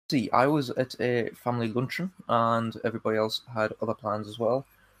See, I was at a family luncheon, and everybody else had other plans as well.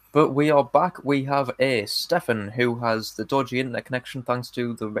 But we are back. We have a Stefan who has the dodgy internet connection thanks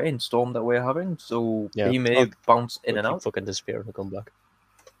to the rainstorm that we're having, so Yeah, he may bounce in and keep out. fucking disappearing and come back.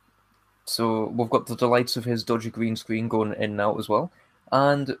 So we've got the delights of his dodgy green screen going in and out as well.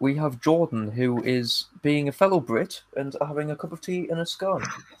 And we have Jordan, who is being a fellow Brit and having a cup of tea and a scone.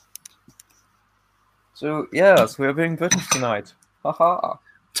 So, yes, we're being British tonight. Haha.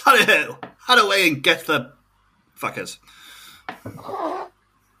 Tally-ho! Head away and get the fuckers.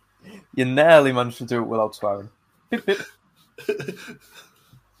 You nearly managed to do it without swearing. Pip, pip.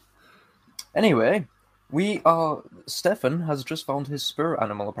 Anyway, Stefan has just found his spirit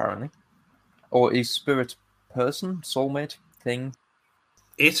animal, apparently. Or his spirit person, soulmate thing.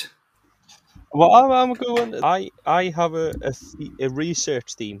 It? Well, I'm going. I have a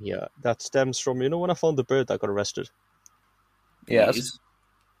research theme here that stems from when I found the bird that got arrested. Yes.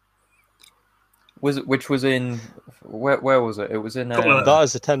 Which was in where was it? It was in. That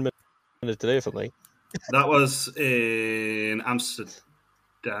is a 10-minute delay for me. That was in Amsterdam,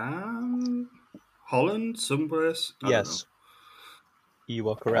 Holland, someplace. Yes, you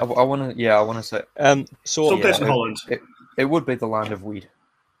are correct. I want to say. Someplace in Holland. It would be the land of weed.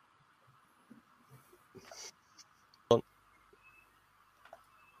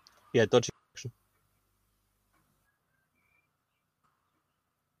 Yeah, dodgy.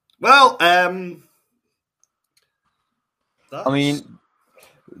 Well, I mean,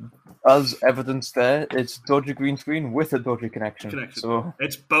 as evidence there, it's dodgy green screen with a dodgy connection. So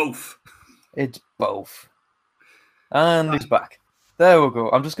it's both. It's both. And he's back. There we go.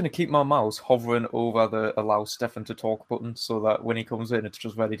 I'm just going to keep my mouse hovering over the allow Stefan to talk button so that when he comes in, it's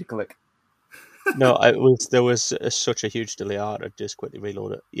just ready to click. No, there was such a huge delay. I had to just quickly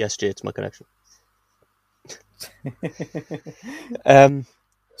reload it. Yes, Jay, it's my connection.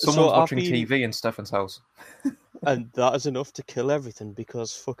 Someone's watching TV in Stefan's house. And that is enough to kill everything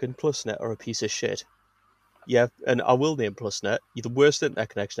because fucking PlusNet are a piece of shit. Yeah, and I will name PlusNet. You're the worst internet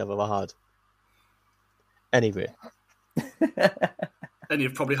connection I've ever had. Anyway. And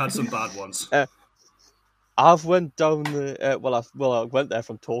you've probably had some bad ones. I've went down the... I went there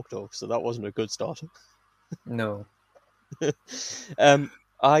from TalkTalk, so that wasn't a good start. No.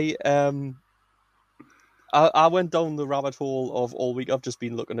 I went down the rabbit hole of all week. I've just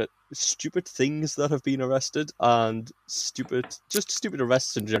been looking at stupid things that have been arrested and stupid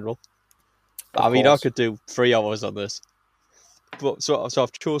arrests in general. I mean, I could do 3 hours on this, but so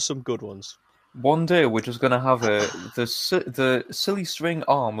I've chose some good ones. One day we're just gonna have the silly string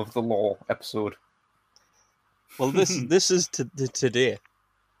arm of the law episode. Well, this is today.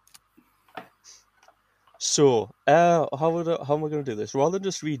 So, how am I going to do this? Rather than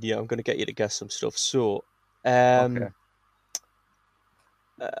just reading you, I'm going to get you to guess some stuff. So, Okay.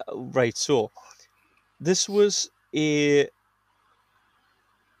 Right, so this was a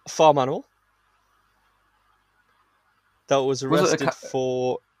farm animal that was arrested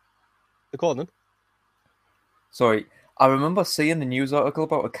for... Go on then. Sorry, I remember seeing the news article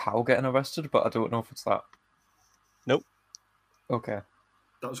about a cow getting arrested, but I don't know if it's that. Nope. Okay.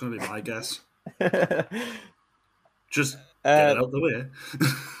 That was going to be my guess. Just get it out of the way.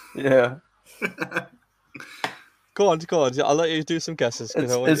 Yeah. Go on. I'll let you do some guesses.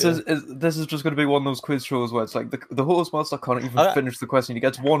 This is just going to be one of those quiz shows where it's like the host master can't even finish the question. He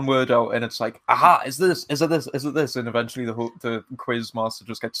gets one word out and it's like, aha, is it this? And eventually the quiz master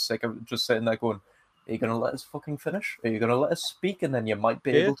just gets sick of just sitting there going, are you going to let us fucking finish? Are you going to let us speak? And then you might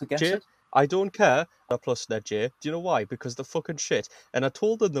be able to guess it. I don't care. PlusNet, Jay. Do you know why? Because they're fucking shit. And I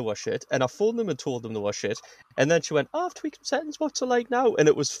told them they were shit, and I phoned them and told them they were shit. And then she went, I've tweaked some settings, what's it like now? And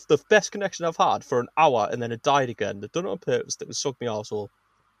it was the best connection I've had for an hour, and then it died again. They've done it on purpose. They sucked me arsehole.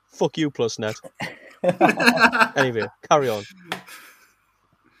 Fuck you, PlusNet. Anyway, carry on.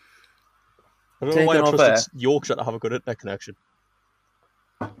 I don't know why I trusted Yorkshire to have a good internet connection.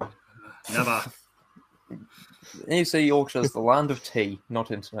 Never. You say Yorkshire's the land of tea,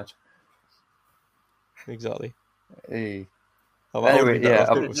 not internet. Exactly. Hey. Anyway,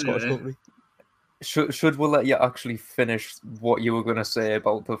 Should we let you actually finish what you were going to say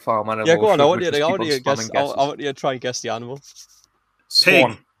about the farm animal? Yeah, go on. I want you to try and guess the animal.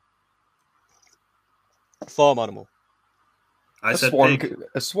 Swan. Pig. Farm animal. I said pig.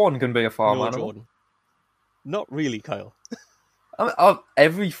 A swan can be a farm animal. Jordan. Not really, Kyle.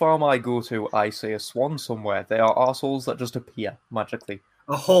 Every farm I go to, I see a swan somewhere. They are arseholes that just appear magically.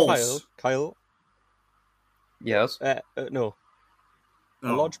 A horse. Kyle. Yes. No.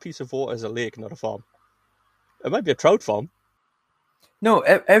 A large piece of water is a lake, not a farm. It might be a trout farm. No,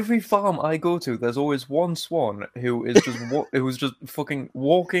 every farm I go to, there's always one swan who is just who's just fucking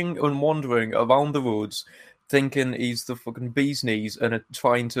walking and wandering around the roads, thinking he's the fucking bee's knees and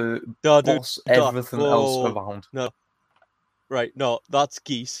trying to No, dude, boss everything else whoa. around. No. Right, no, that's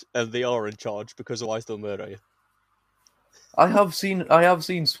geese, and they are in charge, because otherwise they'll murder you. I have seen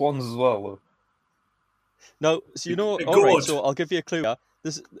swans as well, though. No, so you know, Good. alright, so I'll give you a clue.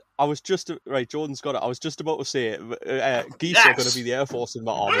 Right, Jordan's got it. I was just about to say, geese are going to be the Air Force in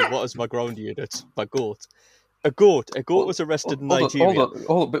my army. What is my ground unit? My goat. A goat was arrested in Nigeria.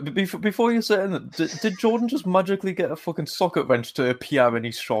 Hold on. But before you say anything, did Jordan just magically get a fucking socket wrench to appear in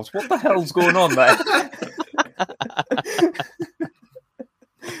his shot? What the hell's going on there?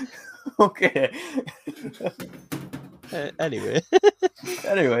 Okay. Anyway.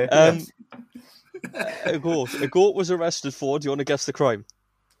 Yes. A goat was arrested for. Do you want to guess the crime?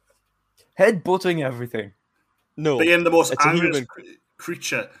 Headbutting everything. No. Being the most it's a angriest human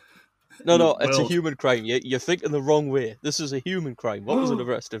creature. No, it's a human crime. You're thinking the wrong way. This is a human crime. What was it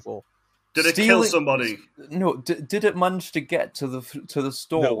arrested for? Did it kill somebody? No. Did it manage to get to the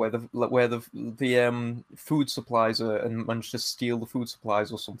store No. where the food supplies are and manage to steal the food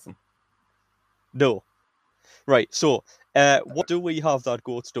supplies or something? No. Right. So, what do we have that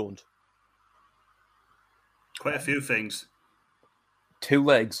goat stoned? Quite a few things. 2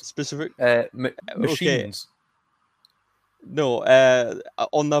 legs. Specific machines. No.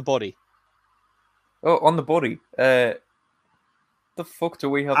 On their body. Oh, on the body. The fuck do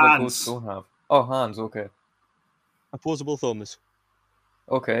we have that goats don't have? Oh, hands. Okay. Opposable thumbs.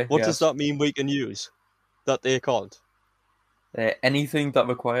 Okay. What does that mean we can use that they can't? Anything that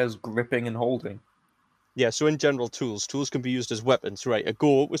requires gripping and holding. Yeah, so in general, tools can be used as weapons, right? A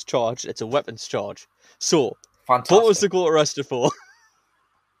goat was charged, it's a weapons charge. So, Fantastic. What was the goat arrested for?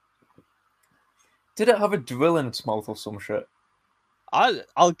 Did it have a drill in its mouth or some shit?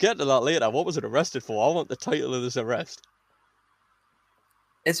 I'll get to that later. What was it arrested for? I want the title of this arrest.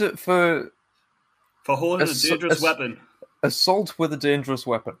 Is it for holding a dangerous weapon? Assault with a dangerous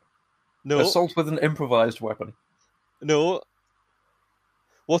weapon. No. Assault with an improvised weapon. No.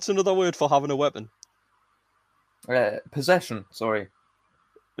 What's another word for having a weapon? Possession. Sorry.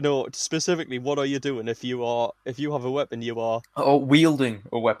 No, specifically, what are you doing? If you have a weapon, you are... Oh, wielding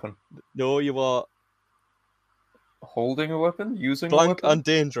a weapon. No, you are... Holding a weapon? Using blank a weapon? and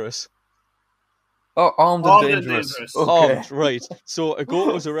dangerous. Oh, armed and dangerous. Okay. Armed, right. So a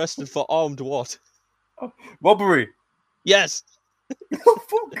goat was arrested for armed what? Robbery. Yes. Oh,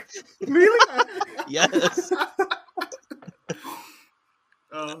 fuck. Really? Yes.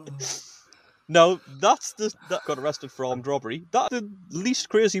 Oh. No, that got arrested for armed robbery. That's the least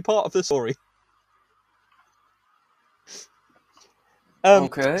crazy part of the story.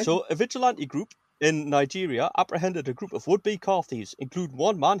 Okay. So, a vigilante group in Nigeria apprehended a group of would-be car thieves, including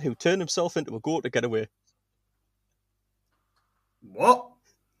one man who turned himself into a goat to get away. What?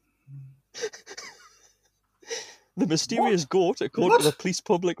 The mysterious goat, according to the police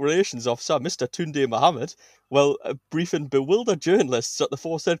public relations officer, Mr. Tunde Mohammed, briefing bewildered journalists at the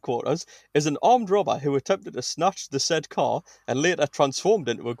force headquarters, is an armed robber who attempted to snatch the said car and later transformed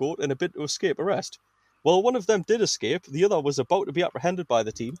into a goat in a bid to escape arrest. While one of them did escape, the other was about to be apprehended by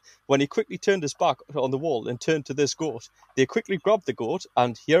the team when he quickly turned his back on the wall and turned to this goat. They quickly grabbed the goat,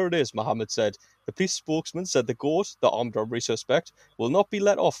 and here it is, Mohammed said. The police spokesman said the goat, the armed robbery suspect, will not be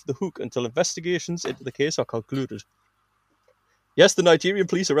let off the hook until investigations into the case are concluded. Yes, the Nigerian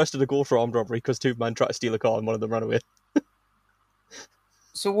police arrested a goat for armed robbery because 2 men tried to steal a car and one of them ran away.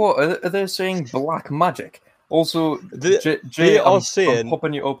 So what? Are they saying black magic? Also, they are saying... I'm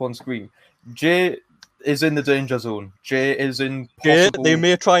popping you up on screen. Jay is in the danger zone. Jay is in possible... They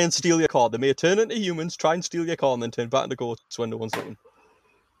may try and steal your car. They may turn into humans, try and steal your car, and then turn back into goats when no one's looking.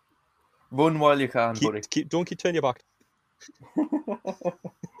 Run while you can, buddy. Don't keep turning your back.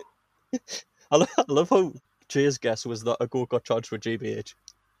 I love how Jay's guess was that a goat got charged with GBH.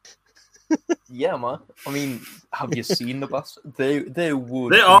 Yeah, man. I mean, have you seen the bastard? They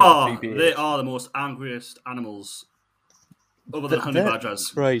would. They are the most angriest animals. Other than honey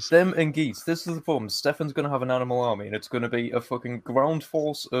badgers. Right. Them and geese. This is the problem. Stefan's going to have an animal army, and it's going to be a fucking ground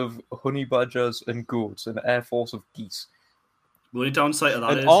force of honey badgers and goats, and an air force of geese. The only downside of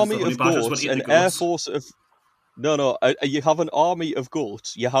that an army of goats, an air force of... No, you have an army of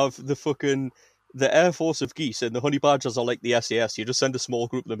goats. You have the air force of geese, and the honey badgers are like the SAS. You just send a small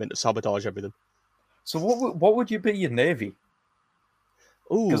group of them in to sabotage everything. So what would you be your navy?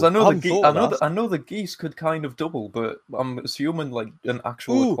 Because I know the geese could kind of double, but I'm assuming like an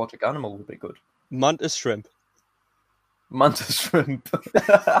actual aquatic animal would be good. Mantis shrimp. Mantis shrimp.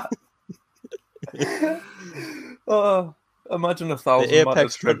 Oh, Imagine The 1,000 apex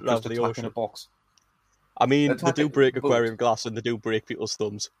mantis shrimp predator just of the attacking a ocean. box. I mean, they Attack do it, break but- aquarium glass and they do break people's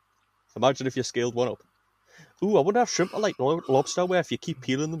thumbs. Imagine if you scaled one up. Ooh, I wonder if shrimp are like lobster, where if you keep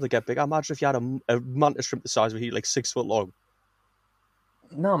peeling them, they get bigger. Imagine if you had a mantis shrimp the size of a heat, like 6 foot long.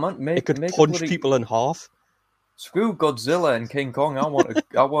 No, man, It could make a punch bloody... people in half. Screw Godzilla and King Kong. I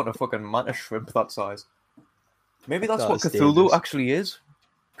want a fucking mantis shrimp that size. Maybe that's That what is Cthulhu dangerous. actually is.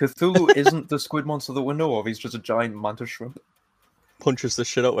 Cthulhu isn't the squid monster that we know of. He's just a giant mantis shrimp. Punches the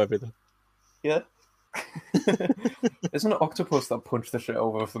shit out of everything. Yeah. Isn't it octopus that punch the shit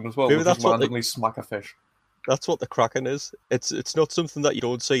out of them as well? Maybe Or that's just what they- randomly smack a fish. That's what the Kraken is. It's not something that you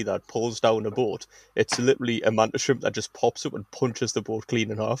don't see that pulls down a boat. It's literally a mantis shrimp that just pops up and punches the boat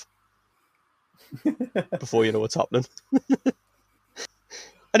clean in half. Before you know what's happening.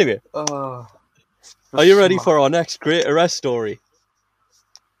 Anyway, are you ready for our next great arrest story?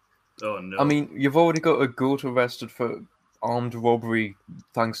 Oh no! I mean, you've already got a goat arrested for armed robbery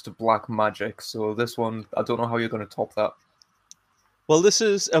thanks to black magic, so this one, I don't know how you're going to top that. Well, this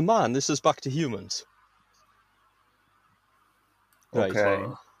is a man. This is back to humans. Right. Okay.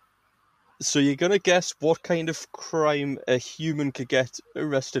 So you're going to guess what kind of crime a human could get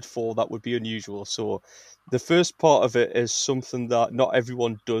arrested for that would be unusual. So the first part of it is something that not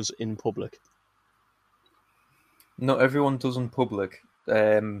everyone does in public. Not everyone does in public.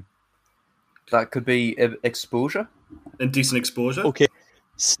 That could be exposure. Indecent exposure. Okay,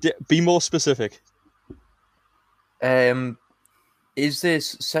 be more specific. Is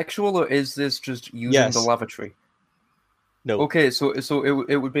this sexual or is this just using Yes. the lavatory? No. Okay, so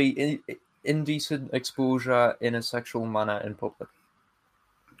it would be indecent exposure in a sexual manner in public.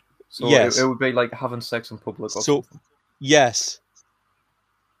 So Yes. it would be like having sex in public or So, something. yes,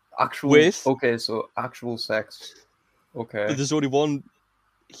 Actual. with- Okay, so actual sex. Okay. but there's only one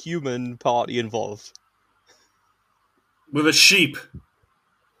human party involved. With a sheep.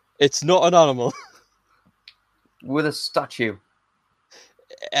 It's not an animal. With a statue.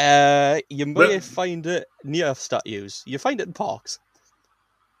 You may Well- find it near statues. You find it in parks.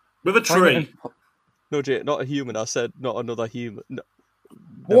 With a Find it in tree. No, Jay, not a human. I said not another human. No,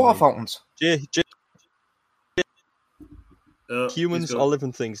 Water fountains. Jay, He's humans got- are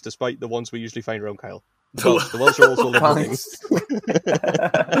living things, despite the ones we usually find around Kyle. The The Welsh are also living things.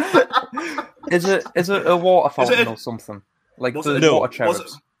 Thanks. Is it a water Is it fountain a- or something? Like Was the it a- water was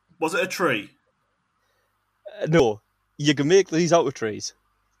cherubs. Was it a tree? No, you can make these out of trees.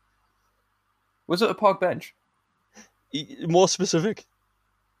 Was it a park bench? More specific,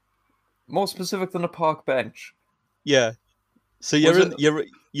 More specific than a park bench. yeah. So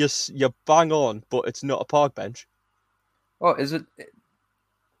Was you're bang on, but it's not a park bench. Oh, is it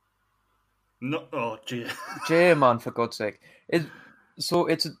No. Oh, gee. J man, for God's sake? Is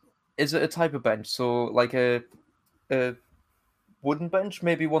it a type of bench? So like a wooden bench,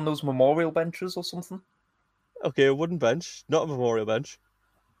 maybe one of those memorial benches or something? Okay, a wooden bench, not a memorial bench.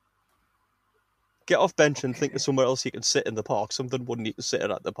 Get off bench and think of somewhere else you can sit in the park. Something wouldn't need to sit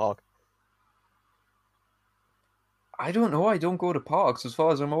in at the park. I don't know. I don't go to parks. As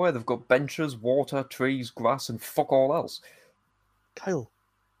far as I'm aware, they've got benches, water, trees, grass, and fuck all else. Kyle,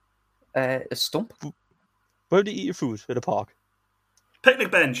 A stump where do you eat your food? In a park?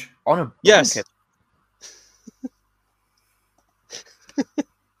 Picnic bench. on a Yes. blanket.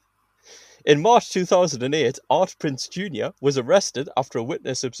 In March 2008, Art Prince Jr. was arrested after a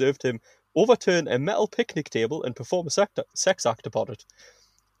witness observed him overturn a metal picnic table and perform a sex act upon it.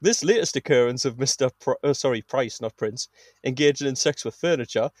 This latest occurrence of Mr. Price, not Prince, engaging in sex with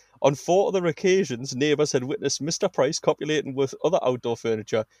furniture, on 4 other occasions neighbours had witnessed Mr. Price copulating with other outdoor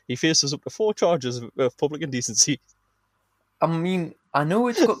furniture. He faces up to 4 charges of public indecency. I mean, I know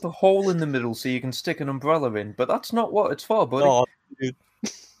it's got the hole in the middle so you can stick an umbrella in, but that's not what it's for, buddy. Oh, dude.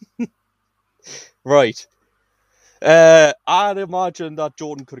 Right. I'd imagine that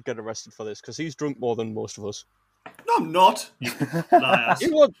Jordan could get arrested for this because he's drunk more than most of us. No, I'm not. You liars.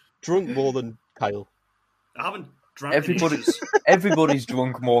 You are drunk more than Kyle. I haven't drank Everybody- in ages. Everybody's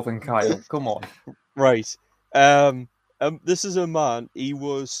drunk more than Kyle. Come on. Right. This is a man. He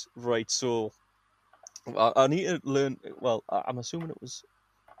was right. So I need to learn. Well, I'm assuming it was.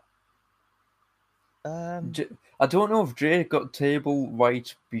 I don't know if Jay got table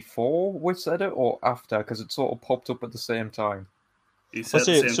right before we said it or after, because it sort of popped up at the same time. He said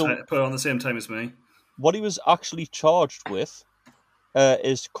say, the same so- time, put it on the same time as me. What he was actually charged with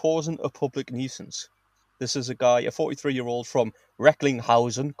is causing a public nuisance. This is a guy, a 43-year-old from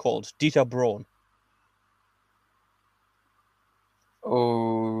Recklinghausen called Dieter Braun.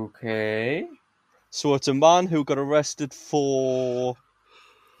 Okay. So it's a man who got arrested for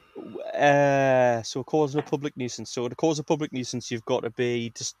So causing a public nuisance. So to cause a public nuisance, you've got to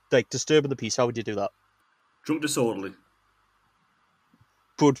be like disturbing the peace. How would you do that? Drunk disorderly.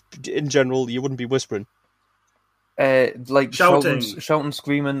 But in general, you wouldn't be whispering. Like Shouting. shouting,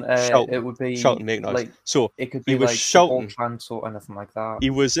 screaming. Shouting. It would be Shouting, make noise. like So it could he be was like shouting. chants or anything like that. He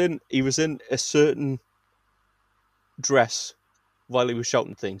was in a certain dress while he was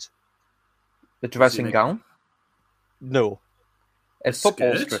shouting things. The dressing make- gown, No, a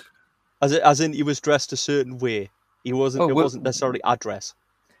football Skirt? strip. as in he was dressed a certain way. He wasn't. Oh, It well- wasn't necessarily a dress.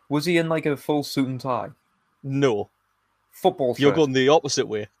 Was he in like a full suit and tie? No, Football you're shirt. going the opposite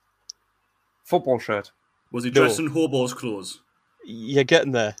way. Football shirt. Was he No. dressed in hobo's clothes? You're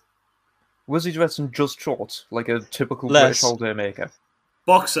getting there. Was he dressed in just shorts, like a typical Less. British holiday maker?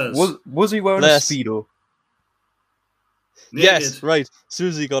 Boxers. Was he wearing Less. a speedo? Naked. Yes, right.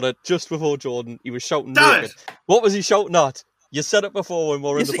 Susie got it just before Jordan. He was shouting Damn naked. it! What was he shouting at? You said it before when we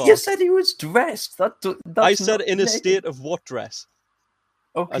were in the You park. said he was dressed. That's I said not in a naked. state of what dress?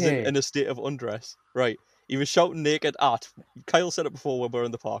 As Okay. in a state of undress. Right. He was shouting naked at. Kyle said it before when we were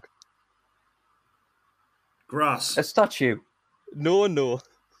in the park. Grass. A statue. No, no,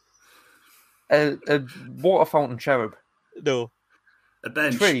 A water fountain cherub. no. A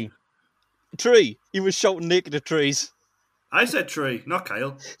bench. Tree. Tree. He was shouting naked at trees. I said tree, not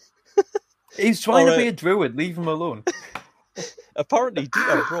Kyle. He's trying to be Alright. a druid. Leave him alone. Apparently,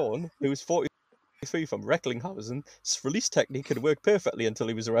 Dieter Braun, who was 43 from Recklinghausen's release technique had worked perfectly until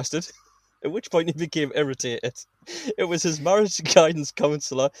he was arrested. At which point he became irritated. It was his marriage guidance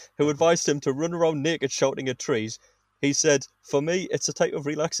counsellor who advised him to run around naked shouting at trees. He said, "For me, it's a type of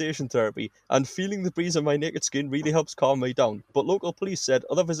relaxation therapy, and feeling the breeze on my naked skin really helps calm me down." But local police said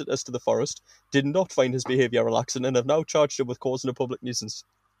other visitors to the forest did not find his behaviour relaxing and have now charged him with causing a public nuisance.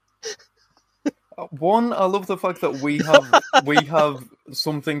 One, I love the fact that we have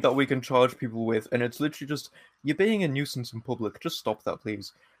something that we can charge people with, and it's literally just you're being a nuisance in public. Just stop that,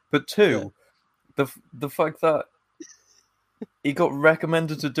 please. But two, the fact that he got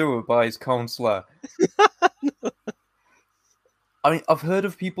recommended to do it by his counsellor. I mean, I've heard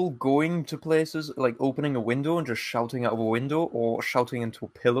of people going to places like opening a window and just shouting out of a window or shouting into a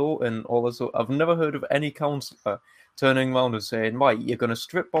pillow and all this. I've never heard of any counsellor turning around and saying, "Right, you're going to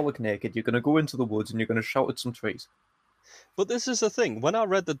strip bollock naked, you're going to go into the woods and you're going to shout at some trees." But this is the thing. When I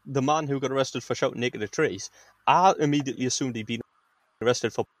read the man who got arrested for shouting naked at trees, I immediately assumed he'd been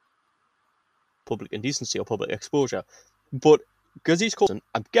arrested for public indecency or public exposure. But because he's called,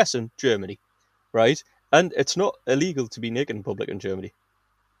 I'm guessing, Germany, right? And it's not illegal to be naked in public in Germany.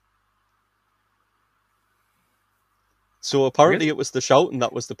 So apparently it was the shouting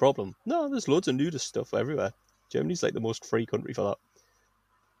that was the problem. No, there's loads of nudist stuff everywhere. Germany's like the most free country for that.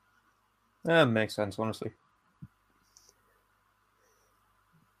 That makes sense, honestly.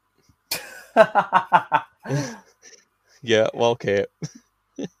 Yeah, well, okay.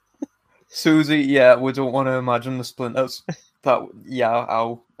 Susie, yeah, we don't want to imagine the splinters. I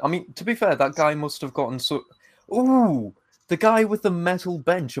mean, to be fair, that guy must have gotten so. Ooh, the guy with the metal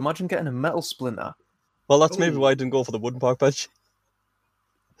bench. Imagine getting a metal splinter. Well, that's maybe Ooh. why I didn't go for the wooden park bench.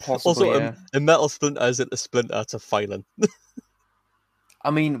 Possibly, Also, yeah. a metal splinter isn't a splinter, it's a filing.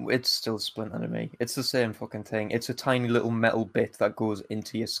 I mean, it's still a splinter to me. It's the same fucking thing. It's a tiny little metal bit that goes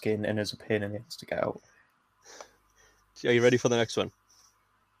into your skin and is a pain in the ass to get out. Are you ready for the next one?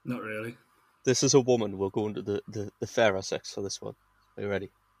 Not really. This is a woman. We'll go into the fairer sex for this one. Are you ready?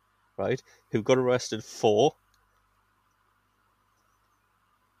 Right? Who got arrested for...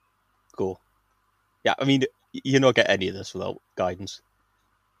 Go. Yeah, I mean, you don't get any of this without guidance.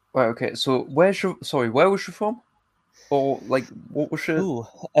 Right, okay, so where was she from? Or, like, what was she? Ooh,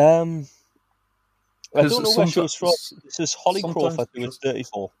 I don't 'Cause know where she was from. sometimes- This is Holly sometimes Crawford, who was just-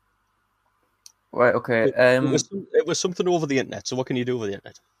 34. Right, okay, It was something over the internet, so what can you do over the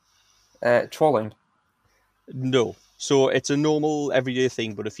internet? trolling. No. So it's a normal, everyday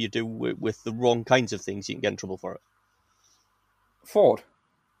thing, but if you do it with the wrong kinds of things, you can get in trouble for it. Fraud.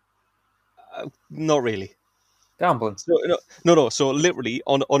 Not really. Gambling. So, no. So literally,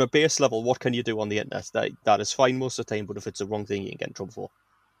 on a base level, what can you do on the internet? That is fine most of the time, but if it's the wrong thing, you can get in trouble for.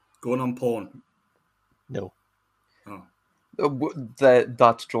 Going on porn. No. Oh.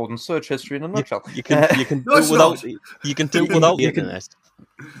 That's Jordan's search history in a nutshell. You can do No, it it's without not. you can do it without the you can- internet.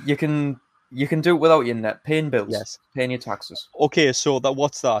 You can do it without your net, paying bills, Yes. paying your taxes, Okay, so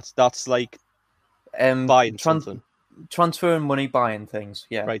what's that? That's like buying something, transferring money, buying things.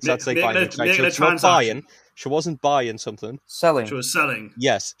 Yeah, right? So that's like Making buying. a- Right? So making a it's not transaction. buying. She wasn't buying something. selling. She was selling.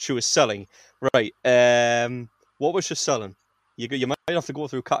 Yes, she was selling. Right. What was she selling? You might have to go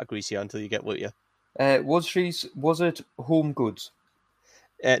through categories here until you get what you. Was it home goods?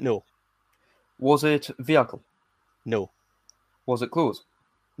 No. Was it vehicle? No. Was it clothes?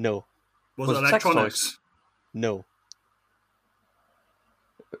 No. Was Was it it sex electronics? No.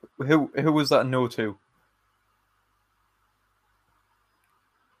 Who was that no to?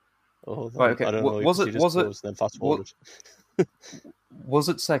 Oh, Right, okay. I don't know. Was You it? just Was it? closed, then fast forward. Was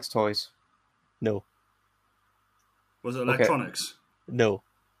it sex toys? No. Was it electronics? No.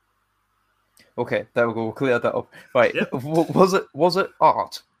 Okay, there we go. We'll clear that up. Right. Yep. Was it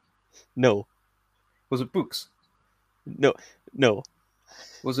art? No. Was it books? No. No.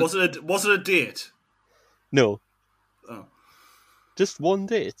 Was it? Was it a date? No. Oh. Just one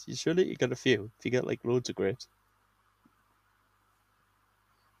date. You surely you get a few. If you get like loads of grapes.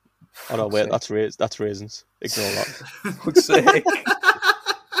 Oh no, wait, that's raisins. Ignore that. Fuck's sake.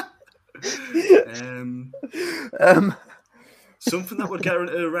 Something that would get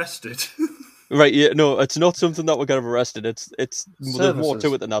arrested. Right, yeah, no, it's not something that would get arrested. It's there's more to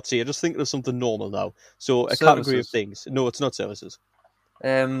Services. it than that. So you're just thinking of something normal now. So a Services. category of things. No, it's not services.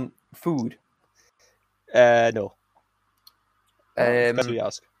 Food. No. Um, we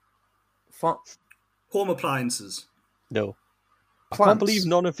ask. Home appliances. No. I Plants. can't believe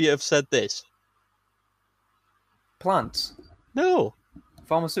none of you have said this. Plants. No.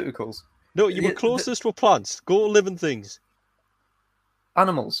 Pharmaceuticals. No, you were closest to plants. Go living things.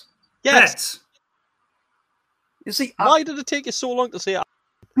 Animals. Yes. Pets. You see, Why did it take you so long to say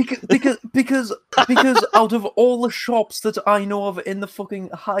because out of all the shops that I know of in the fucking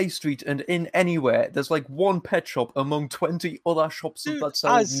high street and in anywhere, there's like one pet shop among 20 other shops Dude, that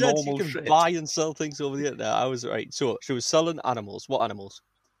sell I said normal you can shit. buy and sell things over the internet. I was right. So she was selling animals. What animals?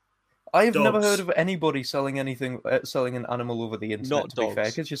 I've never Dogs. heard of anybody selling selling an animal over the internet. Not to be fair,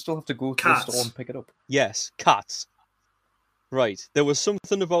 dogs. because you still have to go to Cats. the store and pick it up. Yes, cats. Right. There was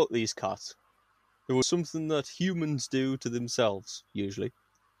something about these cats. There was something that humans do to themselves, usually.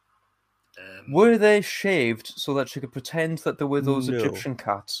 Were they shaved so that she could pretend that they were those No. Egyptian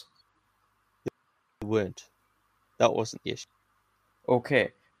cats? They weren't. That wasn't the issue.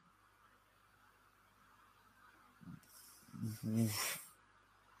 Okay.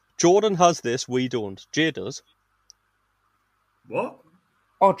 Jordan has this, we don't. Jay does. What?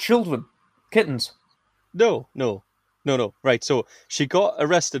 Oh, children. Kittens. No. Right, so she got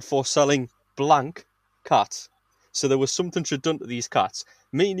arrested for selling blank cats. So there was something she'd done to these cats.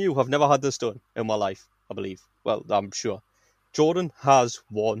 Me and you have never had this done in my life, I believe. Well, I'm sure. Jordan has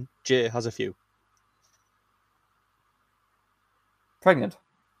one. Jay has a few. Pregnant.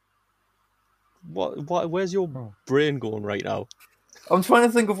 What? Where's your brain going right now? I'm trying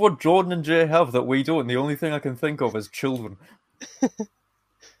to think of what Jordan and Jay have that we don't. And the only thing I can think of is children.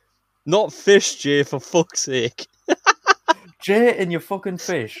 Not fish, Jay, for fuck's sake. Jay and your fucking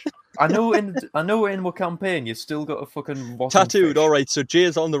fish. I know in our campaign you still got a fucking rotten Tattooed, fish. alright, so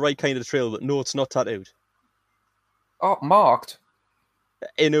Jay's on the right kind of trail, but no, it's not tattooed. Oh, marked.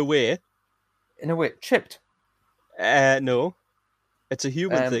 In a way. In a way, chipped. No. It's a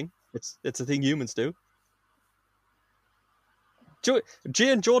human thing. It's a thing humans do.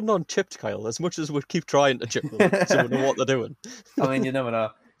 Jay and Jordan aren't chipped, Kyle, as much as we keep trying to chip them, so we know what they're doing. I mean, you never know.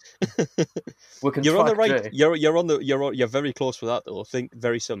 We can You're on the track right. Jay. You're very close with that though. I think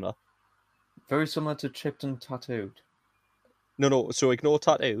very similar. Very similar to chipped and tattooed. No. So ignore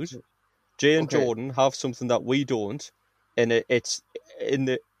tattoos. Jay and Okay. Jordan have something that we don't, and it's in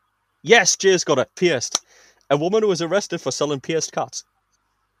the. Yes, Jay's got it pierced. A woman who was arrested for selling pierced cats.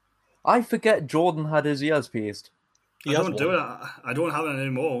 I forget Jordan had his ears pierced. He I has don't do one. it. I don't have it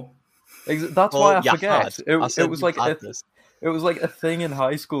anymore. That's Well, why I you forget. had. It, I said it was you like had this. it was like a thing in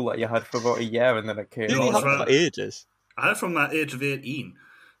high school that you had for about a year and then it came You No, only off. had it right. for ages. I had it from that age of 18.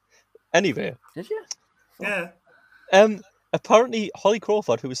 Anyway, Did you? Yeah. apparently Holly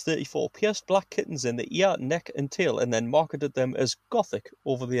Crawford, who was 34, pierced black kittens in the ear, neck, and tail, and then marketed them as gothic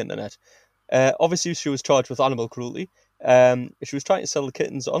over the internet. Obviously, she was charged with animal cruelty. She was trying to sell the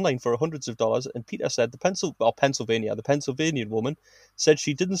kittens online for hundreds of dollars, and Peter said the Pennsylvanian woman said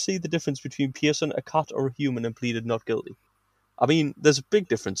she didn't see the difference between piercing a cat or a human and pleaded not guilty. I mean, there's big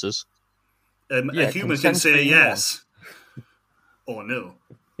differences. A human can consent say being yes or no.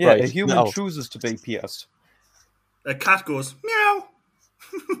 Yeah, Right, a human no. chooses to be pierced. A cat goes meow.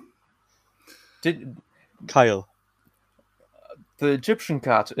 Did Kyle, the Egyptian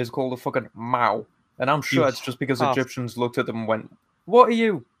cat is called a fucking Mao, and I'm sure You it's just because have- Egyptians looked at them and went, "What are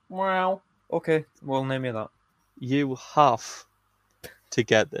you?" Wow. Okay, we'll name you that. you have to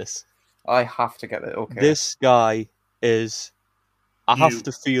get this. I have to get it. Okay. This guy is. I have You.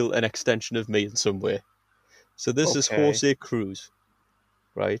 to feel an extension of me in some way. So this is Okay. Jose Cruz,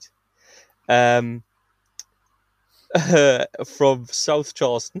 right? from South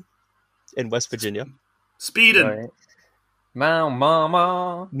Charleston in West Virginia. Speeding. Right.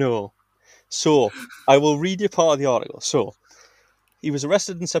 Mama. No. So, I will read you part of the article. So, he was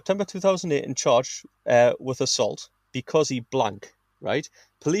arrested in September 2008 and charged with assault because he blank, right?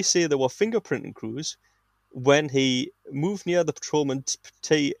 Police say there were fingerprinting crews when he moved near the patrolman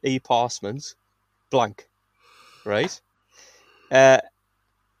T.E. Parsons, blank, right? Right,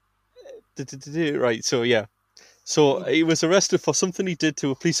 so yeah. So, he was arrested for something he did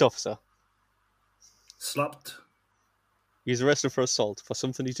to a police officer. Slapped. He's arrested for assault for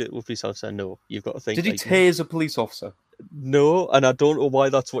something he did to a police officer. No, you've got to think. Did he tase a police officer? No, and I don't know why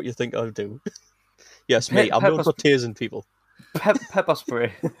that's what you think I'll do. Yes, me. I'm known for tasing people. Pepper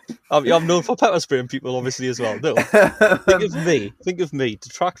spray. I'm known for pepper spraying people, obviously, as well. No, think of me. Think of me.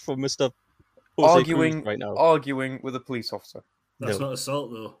 Detract from Mr. Arguing right now. Arguing with a police officer. That's not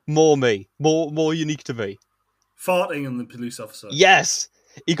assault, though. More me. More unique to me. Farting on the police officer. Yes!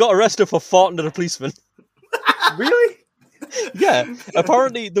 He got arrested for farting at a policeman. Really? Yeah.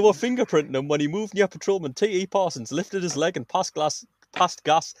 Apparently, they were fingerprinting him when he moved near patrolman T.E. Parsons, lifted his leg and passed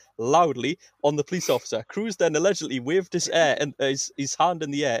gas loudly on the police officer. Crews then allegedly waved his hand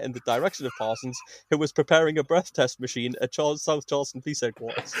in the air in the direction of Parsons, who was preparing a breath test machine at South Charleston Police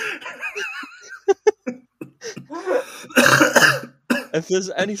Headquarters. If there's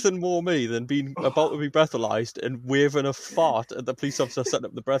anything more me than being about to be breathalyzed and waving a fart at the police officer setting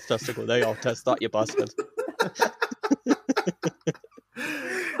up the breath test to go, there you are, test that, you bastard.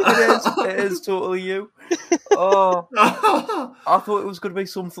 It is totally you. Oh, I thought it was going to be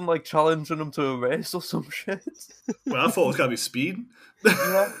something like challenging him to a race or some shit. Well, I thought it was going to be speed.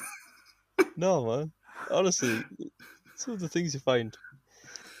 Yeah. No, man. Honestly, some of the things you find.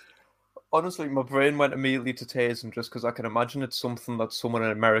 Honestly, my brain went immediately to tasing just because I can imagine it's something that someone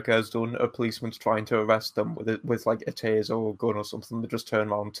in America has done. A policeman's trying to arrest them with like a taser or a gun or something. They just turn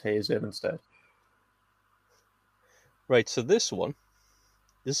around and tase him instead. Right, so this one,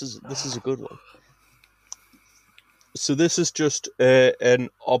 this is a good one. So this is just an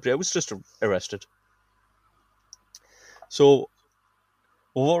object. It was just arrested. So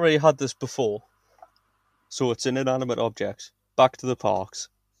we've already had this before. So it's an inanimate object. Back to the parks.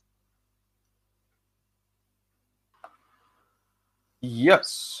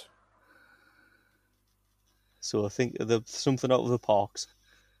 Yes. So I think something out of the parks.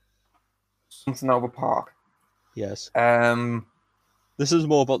 Something out of a park. Yes. This is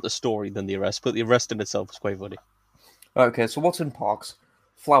more about the story than the arrest, but the arrest in itself is quite funny. Okay, so what's in parks?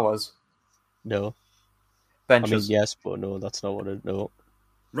 Flowers. No. Benches. I mean, yes, but no, that's not what it... No.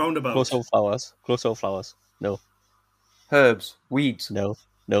 Roundabout. Close-out flowers. Close-out flowers. No. Herbs. Weeds. No.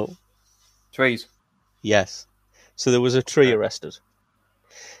 Trees. Yes. So there was a tree arrested.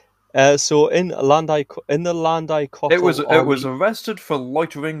 So in the Landi Cottle, it was arrested for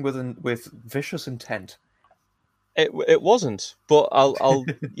loitering with vicious intent. It wasn't, but I'll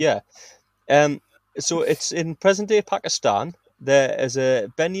yeah. So it's in present day Pakistan. There is a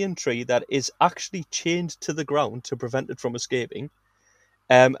banyan tree that is actually chained to the ground to prevent it from escaping.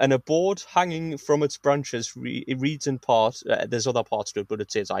 And a board hanging from its branches reads in part. There's other parts to it, but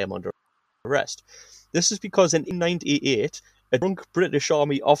it says "I am under arrest." This is because in 1998, a drunk British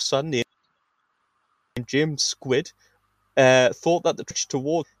Army officer named James Squid thought that the tree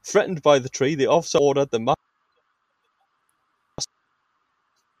toward threatened by the tree. The officer ordered the master.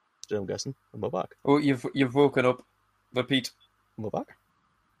 I'm guessing. Am I back? Oh, you've woken up. Repeat. Am I back?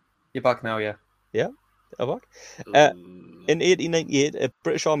 You're back now, yeah. Yeah, I'm back. In 1898, a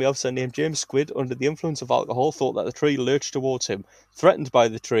British Army officer named James Squid, under the influence of alcohol, thought that the tree lurched towards him. Threatened by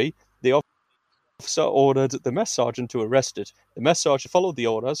the tree, the officer ordered the mess sergeant to arrest it. The mess sergeant followed the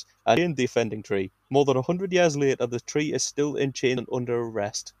orders and chained the offending tree. More than 100 years later, the tree is still in chain and under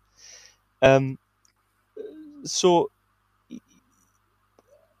arrest. So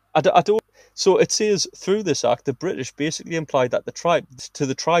So it says through this act, the British basically implied that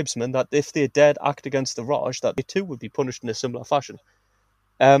the tribesmen that if they dared act against the Raj, that they too would be punished in a similar fashion.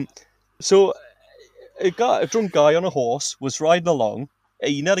 So a drunk guy on a horse was riding along.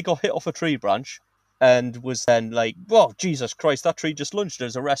 He nearly got hit off a tree branch, and was then like, "Whoa, Jesus Christ! That tree just lunged and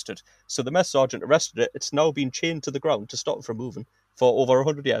is arrested." So the mess sergeant arrested it. It's now been chained to the ground to stop it from moving for over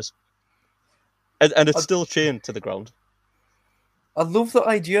 100 years, and it's still chained to the ground. I love the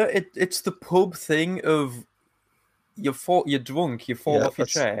idea. It's the pub thing of you're drunk, you fall off your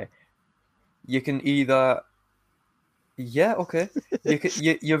chair. You can either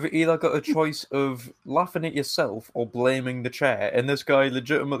you've either got a choice of laughing at yourself or blaming the chair, and this guy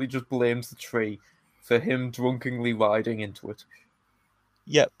legitimately just blames the tree for him drunkenly riding into it.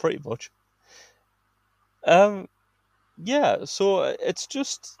 Yeah, pretty much. Yeah, so it's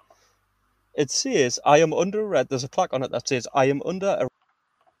just... It says, I am under arrest. There's a plaque on it that says, I am under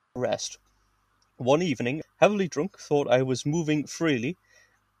arrest. One evening, heavily drunk, thought I was moving freely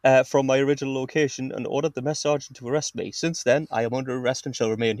from my original location and ordered the mess sergeant to arrest me. Since then, I am under arrest and shall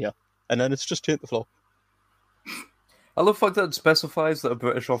remain here. And then it's just hit the floor. I love the fact that it specifies that a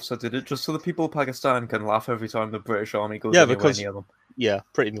British officer did it, just so the people of Pakistan can laugh every time the British army goes anywhere near them. Yeah,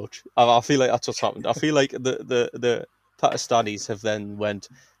 pretty much. I feel like that's what's happened. I feel like the Pakistanis have then went,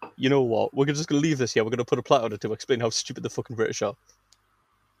 you know what, we're just going to leave this here, we're going to put a plaque on it to explain how stupid the fucking British are.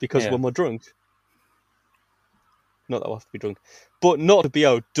 Because when we're drunk, not that we have to be drunk, but not to be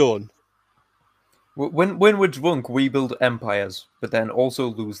outdone. When we're drunk, we build empires, but then also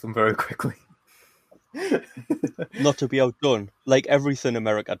lose them very quickly. Not to be outdone, like everything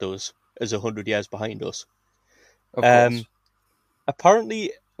America does is 100 years behind us. Of course.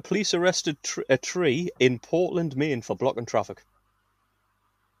 Apparently, police arrested a tree in Portland, Maine for blocking traffic.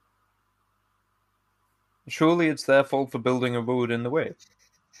 Surely it's their fault for building a road in the way.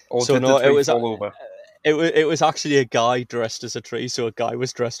 Or So did no, the tree it was fall over? It was actually a guy dressed as a tree. So a guy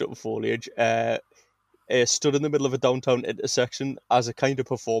was dressed up in foliage, stood in the middle of a downtown intersection as a kind of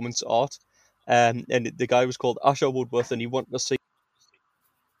performance art. And the guy was called Asher Woodworth, and he wanted to see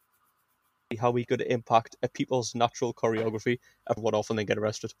how he could impact a people's natural choreography and what often they get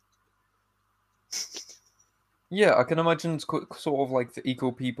arrested. Yeah, I can imagine it's sort of like the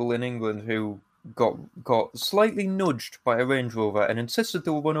eco people in England who got slightly nudged by a Range Rover and insisted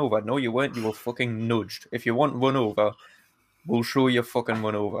they were run over. No, you weren't. You were fucking nudged. If you want run over, we'll show you fucking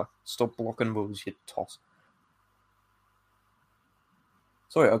run over. Stop blocking roads, you toss.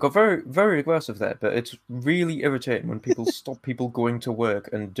 Sorry, I got very, very aggressive there, but it's really irritating when people stop people going to work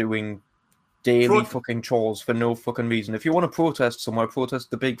and doing daily fucking chores for no fucking reason. If you want to protest somewhere,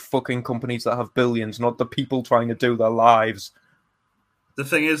 protest the big fucking companies that have billions, not the people trying to do their lives. The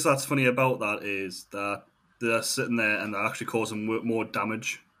thing is that's funny about that is that they're sitting there and they're actually causing more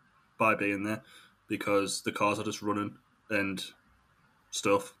damage by being there because the cars are just running and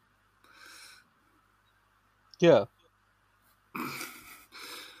stuff. Yeah.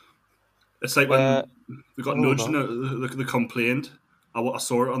 It's like when we got nudged and they complained. I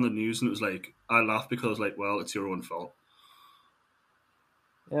saw it on the news and it was like, I laughed because I was like, well, it's your own fault.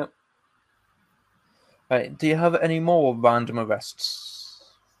 Yep. Right, do you have any more random arrests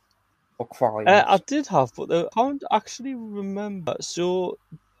or crimes? I did have, but I can't actually remember. So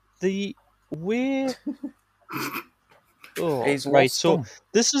the way... right, so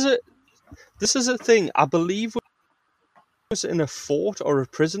this is a thing, I believe was in a fort or a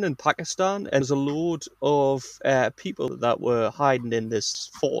prison in Pakistan, and there's a load of people that were hiding in this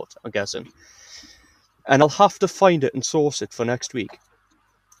fort, I'm guessing. And I'll have to find it and source it for next week.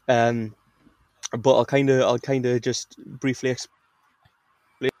 But I'll kind of just briefly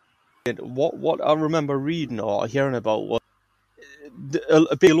explain what I remember reading or hearing about was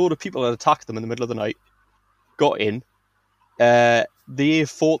a big load of people had attacked them in the middle of the night, got in, they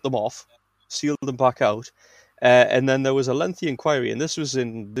fought them off, sealed them back out. And then there was a lengthy inquiry, and this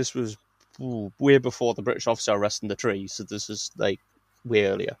was way before the British officer arresting the tree, so this is like way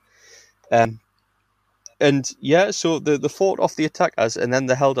earlier. And yeah, so they fought off the attackers, and then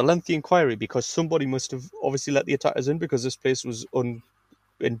they held a lengthy inquiry because somebody must have obviously let the attackers in because this place was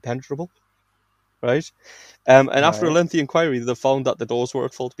impenetrable, right? And after a lengthy inquiry, they found that the doors were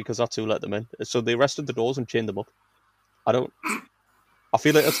at fault because that's who let them in. So they arrested the doors and chained them up. I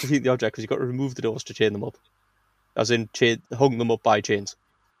feel like that's defeat the object because you've got to remove the doors to chain them up. As in, hung them up by chains.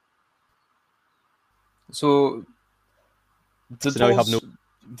 So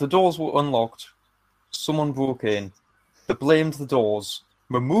the doors were unlocked. Someone broke in. They blamed the doors.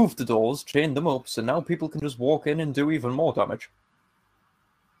 Removed the doors, chained them up, so now people can just walk in and do even more damage.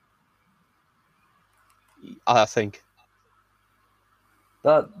 I think.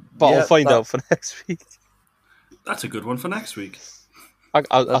 But I'll find out for next week. That's a good one for next week.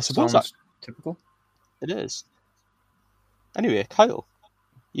 I suppose that's typical. It is. Anyway, Kyle,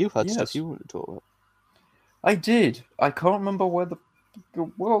 you had stuff you wanted to talk about. I did. I can't remember where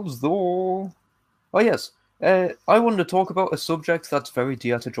it was though. Oh yes. I wanted to talk about a subject that's very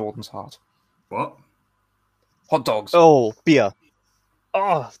dear to Jordan's heart. What? Hot dogs. Oh, beer.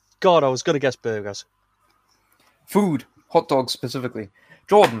 Oh, God, I was going to guess burgers. Food. Hot dogs specifically.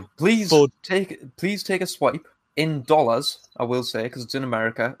 Jordan, please take a swipe in dollars, I will say, because it's in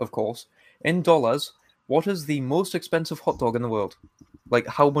America, of course. In dollars, what is the most expensive hot dog in the world? Like,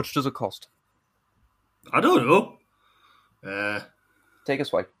 how much does it cost? I don't know. Take a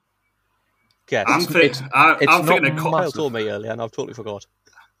swipe. Guess. I'm thinking a Kyle told me earlier, and I've totally forgot.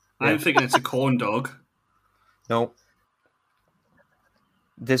 I'm thinking it's a corn dog. No.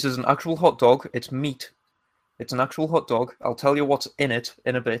 This is an actual hot dog. It's meat. It's an actual hot dog. I'll tell you what's in it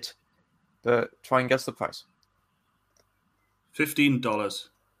in a bit, but try and guess the price. $15.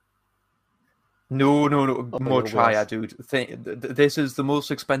 No, Oh, much you're higher, worth. dude. This is the most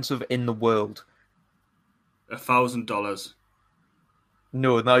expensive in the world. $1,000.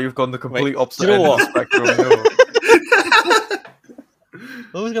 No, now you've gone the complete Wait, opposite do you know end of the what? spectrum. No.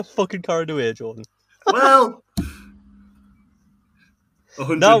 I always get fucking carried away, Jordan. Well,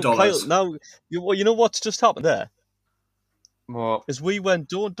 Now, $100. Kyle, now you know what's just happened there? What? Is we went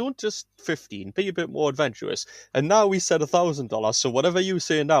don't just 15, be a bit more adventurous, and now we said $1,000. So whatever you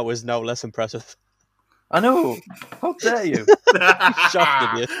say now is now less impressive. I know. How dare you?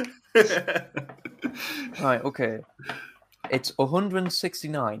 Shafted you. Right, okay. It's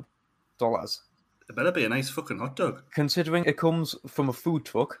 $169. It better be a nice fucking hot dog. Considering it comes from a food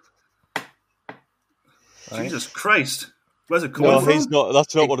truck. Right? Jesus Christ. Where's it coming No, from? he's not.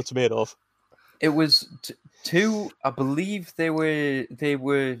 That's not what it's made of. It was two, I believe they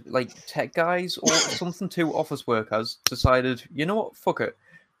were like tech guys or something, two office workers decided, you know what, fuck it.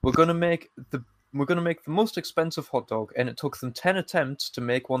 We're gonna make the most expensive hot dog, and it took them 10 attempts to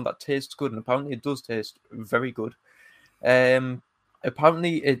make one that tastes good, and apparently it does taste very good.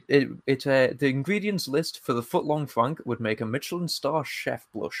 Apparently the ingredients list for the foot-long Frank would make a Michelin star chef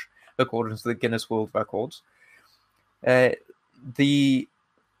blush, according to the Guinness World Records. These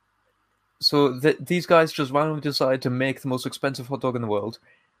guys just randomly decided to make the most expensive hot dog in the world.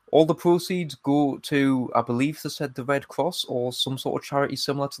 All the proceeds go to, I believe they said, the Red Cross or some sort of charity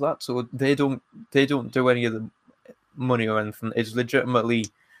similar to that. So they don't do any of the money or anything. It's legitimately,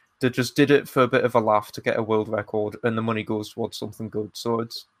 they just did it for a bit of a laugh to get a world record, and the money goes towards something good. So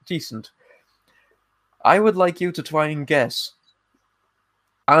it's decent. I would like you to try and guess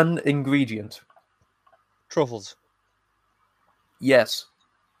an ingredient. Truffles. Yes,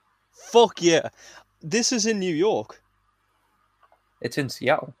 Fuck yeah. This is in New York. it's in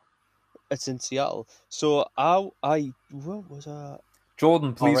Seattle. It's in Seattle. So what was I?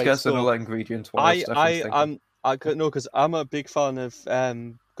 Jordan, please Alright, guess so another ingredient. While Stefan's thinking. because I'm a big fan of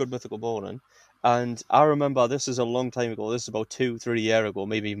Good Mythical Morning, and I remember this is a long time ago. This is about 2-3 years ago,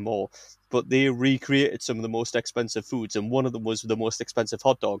 maybe more. But they recreated some of the most expensive foods, and one of them was the most expensive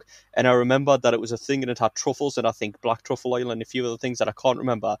hot dog. And I remember that it was a thing, and it had truffles, and I think black truffle oil, and a few other things that I can't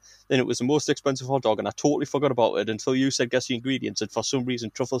remember. Then it was the most expensive hot dog, and I totally forgot about it until you said guess the ingredients, and for some reason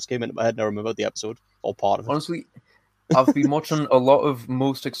truffles came into my head, and I remembered the episode or part of it. Honestly, I've been watching a lot of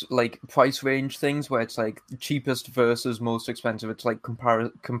like price range things where it's like cheapest versus most expensive. It's like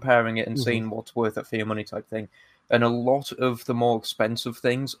comparing it and seeing what's worth it for your money type thing. And a lot of the more expensive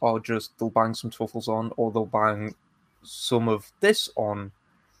things are just they'll bang some truffles on, or they'll bang some of this on,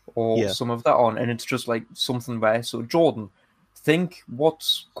 or some of that on, and it's just like something rare. So Jordan, think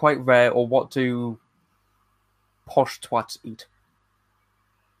what's quite rare, or what do posh twats eat?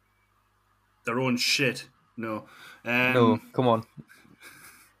 Their own shit. No. No, come on.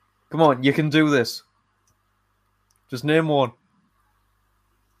 Come on, you can do this. Just name one.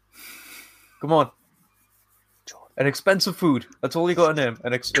 Come on. An expensive food. That's all you got to name.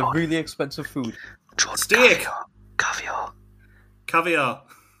 A really expensive food. Steak. Caviar.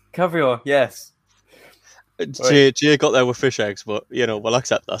 Caviar. Yes. Jay got there with fish eggs, but we'll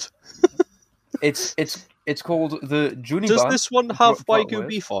accept that. It's called the Juniban. Does this one have Wagyu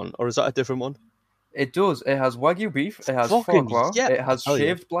beef on, or is that a different one? It does. It has Wagyu beef, it has foie gras, it has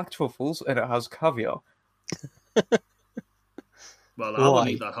shaved black truffles, and it has caviar. Well, I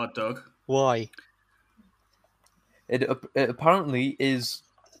wouldn't eat that hot dog. Why? It apparently is...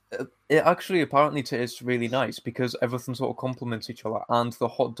 It actually apparently tastes really nice because everything sort of complements each other, and the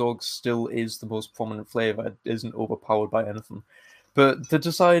hot dog still is the most prominent flavour. It isn't overpowered by anything. But they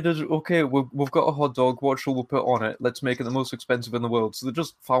decided, okay, we've got a hot dog, what shall we put on it? Let's make it the most expensive in the world. So they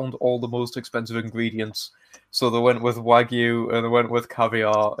just found all the most expensive ingredients. So they went with Wagyu, and they went with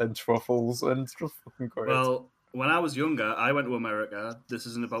caviar and truffles, and it's just fucking great. Well, when I was younger, I went to America. This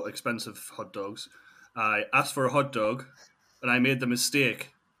isn't about expensive hot dogs. I asked for a hot dog, and I made the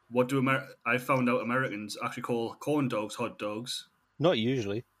mistake. I found out Americans actually call corn dogs hot dogs. Not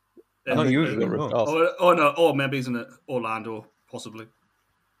usually. Not usually, no. No. Oh, maybe it's in Orlando, possibly.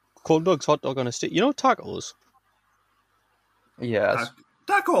 Corn dogs, hot dog on a stick. You know tacos? Yes.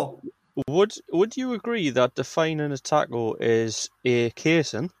 Taco! Would you agree that defining a taco is a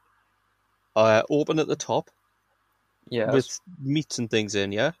casing, open at the top, with meats and things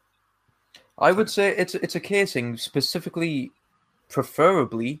in, yeah? I would say it's a casing, specifically,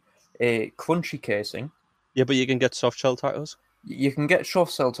 preferably, a crunchy casing. Yeah, but you can get soft shell tacos? You can get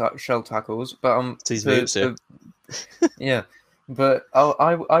soft shell tacos, but yeah. But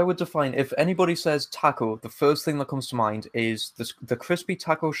I would define, if anybody says taco, the first thing that comes to mind is the crispy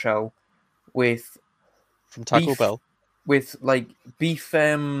taco shell with From Taco beef, Bell. with like beef,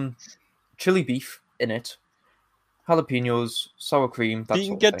 chili beef in it, jalapenos, sour cream. That You can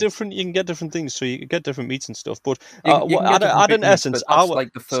sort of get thing. different. You can get different things, so you can get different meats and stuff. But You can get different at big an meats, essence, but that's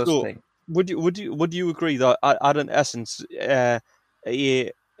like the first so thing. would you agree that at an essence, a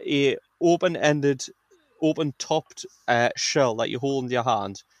open-ended, open-topped shell that you hold in your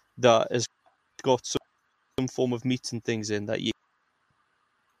hand that has got some form of meats and things in that you.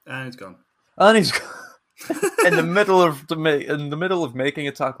 And it's gone. And he's in the middle of making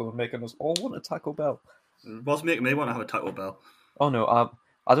a taco and making us all want a Taco Bell. What's making me want to have a Taco Bell? Oh no,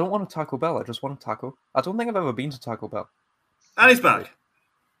 I don't want a Taco Bell. I just want a taco. I don't think I've ever been to Taco Bell. And he's back.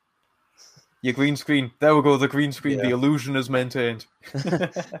 Your green screen. There we go. The green screen. Yeah. The illusion is maintained.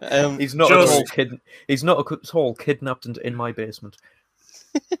 He's not Just- at all kid. He's not at all kidnapped and in my basement.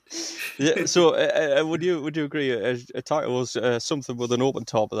 Yeah. So would you agree a taco was something with an open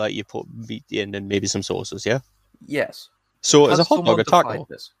top that you put meat in and maybe some sauces? Yeah. Yes. So is a Has hot dog someone a taco? defined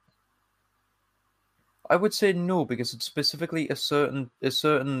this? I would say no, because it's specifically a certain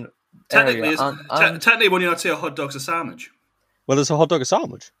Technically, area. technically, when you not say a hot dog's a sandwich. Well, is a hot dog a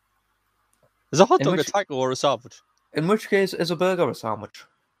sandwich? Is a hot In dog which- a taco or a sandwich? in which case, is a burger a sandwich?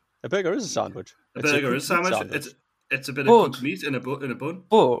 A burger is a sandwich. A It's burger cooked is a meat sandwich. It's a bit But- of cooked meat in a bun.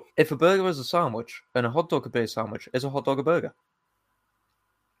 But if a burger is a sandwich and a hot dog could be a sandwich, is a hot dog a burger?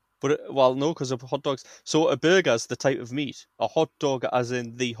 But well, no, because of hot dogs. So a burger is the type of meat. A hot dog, as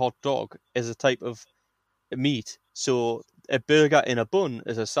in the hot dog, is a type of meat. So a burger in a bun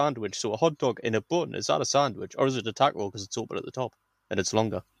is a sandwich. So a hot dog in a bun, is that a sandwich, or is it a taco because it's open at the top and it's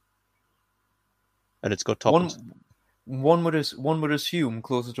longer and it's got toppings? One would assume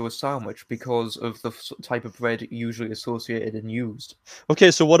closer to a sandwich because of the type of bread usually associated and used.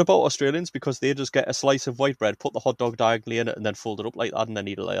 Okay, so what about Australians? Because they just get a slice of white bread, put the hot dog diagonally in it, and then fold it up like that, and then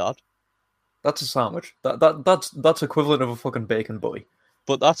eat it like that. That's a sandwich. That's equivalent of a fucking bacon butty.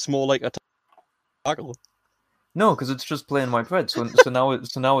 But that's more like a taco. No, because it's just plain white bread. So now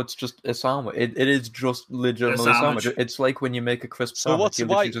it's just a sandwich. It is just legitimately a sandwich. sandwich. It's like when you make a crisp So sandwich. what's- You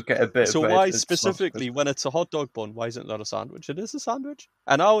why- literally just get a bit So of bread. why it's not specifically crisp. when it's a hot dog bun, why isn't that a sandwich? It is a sandwich.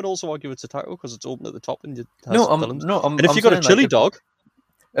 And I would also argue it's a taco because it's open at the top and it has No, fillings. I'm. And if I'm you got a saying, chili like, dog,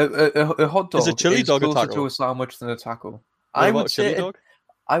 a hot dog Is a chili dog a closer taco? to a sandwich than a taco. what I about would a chili say dog?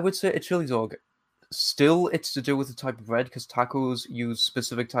 I would say a chili dog. Still, it's to do with the type of bread because tacos use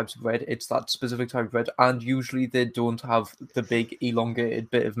specific types of bread. It's that specific type of bread, and usually they don't have the big elongated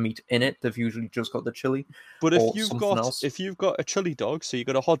bit of meat in it. They've usually just got the chili. But or something else. if you've got a chili dog, so you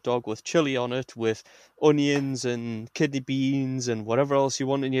got a hot dog with chili on it, with onions and kidney beans and whatever else you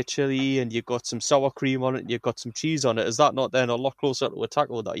want in your chili, and you've got some sour cream on it, and you've got some cheese on it, is that not then a lot closer to a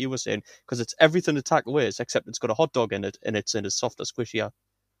taco that you were saying? Because it's everything a taco is, except it's got a hot dog in it, and it's in a softer, squishier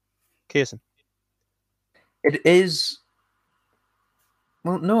casing. It is.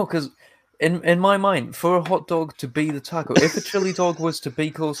 Well, no, because in my mind, for a hot dog to be the taco, if a chili dog was to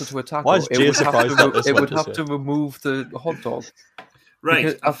be closer to a taco, Why is it Jay would surprised have at this to, it one would to have say? to remove the hot dog. Right.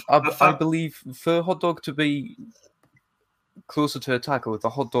 Because I believe for a hot dog to be closer to a taco, the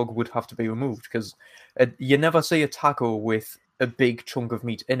hot dog would have to be removed because you never see a taco with a big chunk of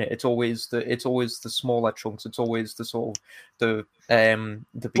meat in it. It's always the smaller chunks. It's always the sort of the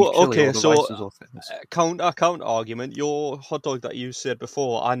beef But, chili okay, or the so, rices or things. Counter argument. Your hot dog that you said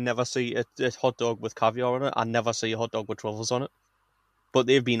before, I never see a hot dog with caviar on it. I never see a hot dog with truffles on it. But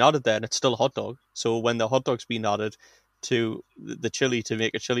they've been added there, and it's still a hot dog. So when the hot dog's been added to the chili to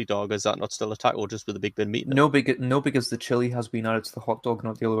make a chili dog, is that not still a taco just with a big bit of meat in it? No, because the chili has been added to the hot dog,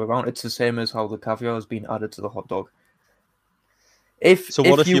 not the other way around. It's the same as how the caviar has been added to the hot dog. So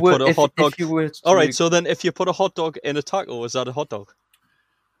what if you put a hot dog? If you were to, All right, so then if you put a hot dog in a taco, is that a hot dog?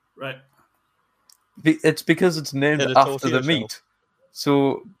 Right. it's because it's named In a after tortilla the shell. meat.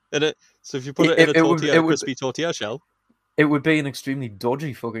 So So if you put it It- in a it would- tortilla, it a would- crispy tortilla shell. it would be an extremely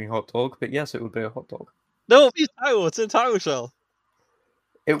dodgy fucking hot dog, but yes, it would be a hot dog. No, it's a taco. It's a taco shell.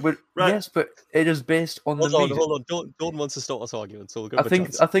 It would Right. yes, but it is based on Hold the on, meat. hold on. Jordan wants to start us arguing, so we'll give I him a think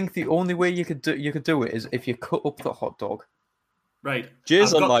chance. I think the only way you could do it is if you cut up the hot dog. Right. Jay's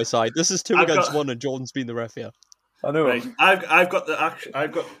I've on got- my side. This is 2 I've against got- 1, and Jordan's been the ref here. I know. Right. I've got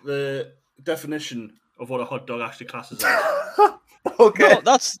the definition of what a hot dog actually classes as. Okay.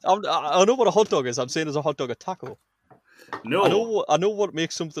 No, I know what a hot dog is. I'm saying is a hot dog a taco. No. I know what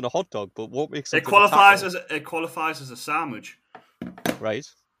makes something a hot dog, but what makes It something qualifies a taco, as it qualifies as a sandwich. right?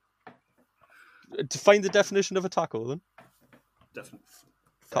 Define the definition of a taco, then. Definitely.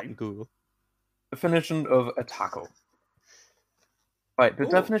 Captain Google. Definition of a taco. Right, the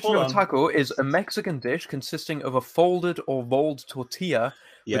Oh, definition hold of a on. taco is a Mexican dish consisting of a folded or rolled tortilla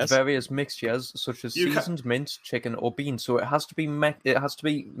with Yes. various mixtures such as You ca- seasoned mint, chicken, or beans. So it has to be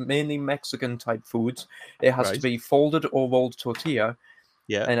mainly Mexican type foods. It has to Right. be folded or rolled tortilla,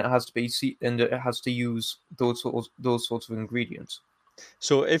 Yeah. and it has to be and it has to use those sorts of ingredients.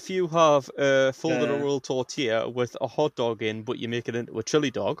 So if you have a folded or Yeah. rolled tortilla with a hot dog in, but you make it into a chili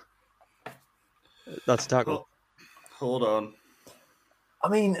dog, that's a taco. Hold on. I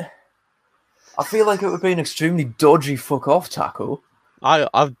mean, I feel like it would be an extremely dodgy fuck off taco.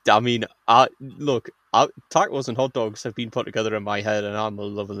 Look, tacos and hot dogs have been put together in my head, and I'm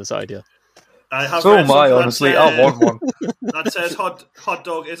loving this idea. I have So read am I, something honestly. I want one. that says hot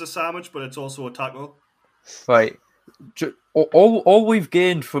dog is a sandwich, but it's also a taco. Right. All we've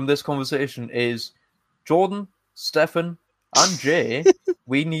gained from this conversation is Jordan, Stefan, and Jay.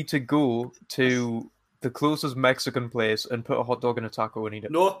 We need to go to the closest Mexican place and put a hot dog in a taco and eat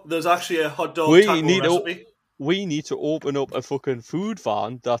it. No, there's actually a hot dog We taco need to- recipe. We need to open up a fucking food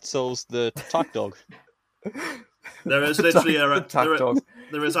van that sells the tac dog. There is literally the tac dog.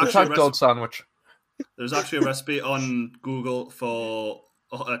 There is The actually tac dog sandwich. there's actually a recipe on Google for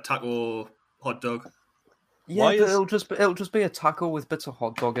a taco hot dog. Yeah, Why but is- it'll just be a taco with bits of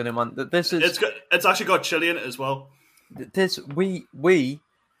hot dog in it, man. This is It's actually got chili in it as well. this we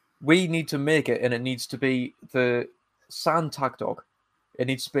need to make it, and it needs to be the sand tac dog. It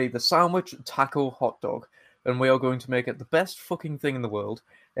needs to be the sandwich taco hot dog, and we are going to make it the best fucking thing in the world.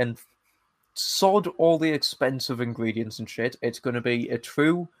 And sod all the expensive ingredients and shit. It's going to be a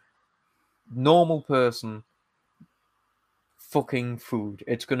true normal person fucking food.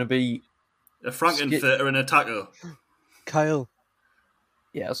 It's going to be A Frankenfurter and a taco. Kyle,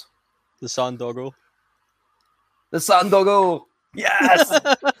 yes, the sand doggo. the sand doggo. Yes,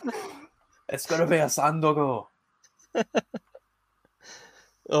 it's going to be a sand doggo.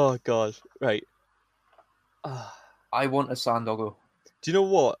 Oh god, right. I want a sand doggo. Do you know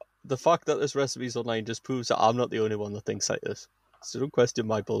what? The fact that this recipe's online just proves that I'm not the only one that thinks like this. So don't question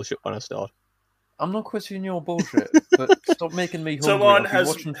my bullshit when I start. I'm not questioning your bullshit, but stop making me hungry. Someone I'll be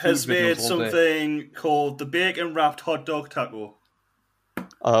watching has food videos made all day. something called the bacon wrapped hot dog taco.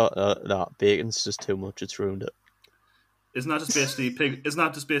 Nah, bacon's just too much. It's ruined it. Isn't that just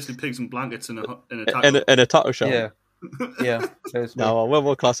basically pigs and blankets in a taco? In a taco shell. Yeah, yeah. basically. No, we're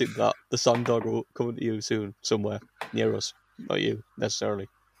more classic than that. The sand dog will come to you soon, somewhere near us. Not you necessarily.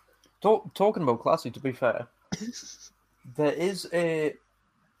 Talking about classy, to be fair, there is a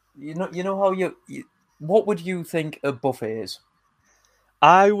you know how you what would you think a buffet is?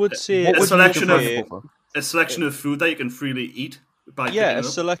 I would say What a would selection you of- define a buffet? A selection of food that you can freely eat by yeah, picking a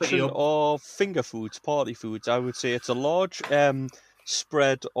up, selection picking up. of finger foods, party foods. I would say it's a large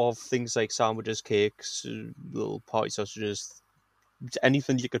spread of things like sandwiches, cakes, little party sausages,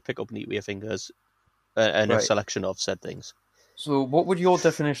 anything you could pick up and eat with your fingers, and a Right. selection of said things. So, what would your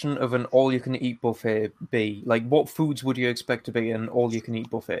definition of an all-you-can-eat buffet be? Like, what foods would you expect to be an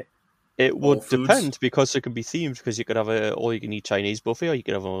all-you-can-eat buffet? It would foods. depend because it could be themed. Because you could have a all-you-can-eat Chinese buffet, or you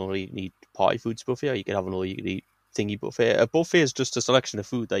could have an all-you-can-eat party foods buffet, or you could have an all-you-can-eat thingy buffet. A buffet is just a selection of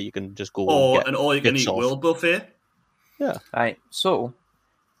food that you can just go Or and get. an all-you-can-eat bits of. world buffet. Right. So,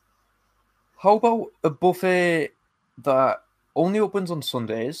 how about a buffet that only opens on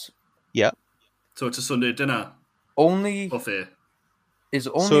Sundays? So it's a Sunday dinner Only buffet. is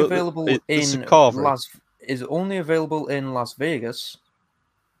only So available it's a in carvery. is only available in Las Vegas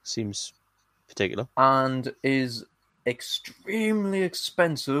Seems particular. and is extremely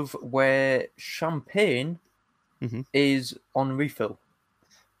expensive. Where champagne Mhm. is on refill.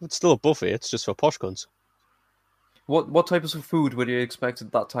 It's still a buffet. It's just for posh cunts. What types of food would you expect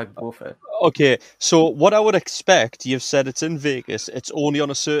at that type of buffet? Okay, so what I would expect, you've said it's in Vegas, it's only on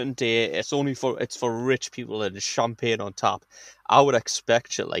a certain day, it's for rich people and it's champagne on tap. I would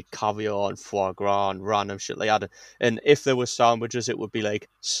expect shit like caviar and foie gras and random shit like that. And if there were sandwiches, it would be like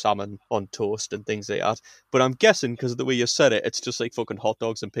salmon on toast and things like that. But I'm guessing, because of the way you said it, it's just like fucking hot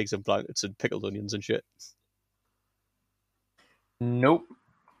dogs and pigs and blankets and pickled onions and shit. Nope.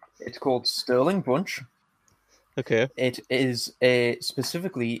 It's called Sterling Brunch. Okay, It is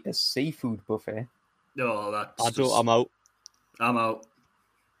specifically a seafood buffet. Oh, I'm out. I'm out.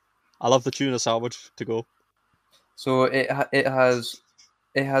 I'll have the tuna sandwich to go. So it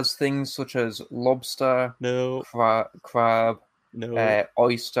has things such as lobster, No, crab, no,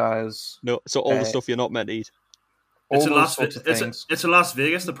 oysters, no. So all the uh, stuff you're not meant to eat. all It's in those Las sorts of it's things. it's in Las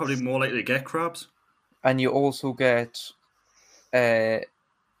Vegas. They're probably more likely to get crabs. And you also get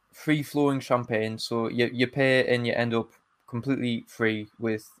free flowing champagne. So you pay and you end up completely free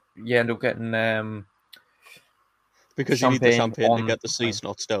with. You end up getting Because you need the champagne to on get the seas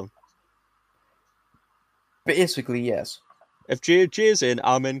knots down. Basically, yes. If Jay's in,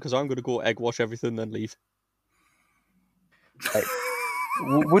 I'm in because I'm going to go egg wash everything, then leave. Right.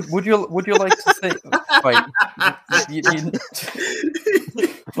 Would you like to say? Right.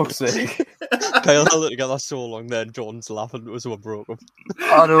 Fuck's sake. Kyle held it together so long, then Jordan's laughing as we broke him.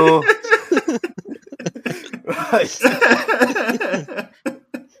 I know. Right.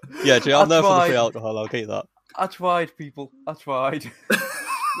 Yeah, Jay, I'm there for the free alcohol. I'll get that. I tried, people. I tried.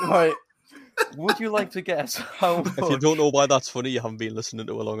 Right. Would you like to guess how much... If you don't know why that's funny, you haven't been listening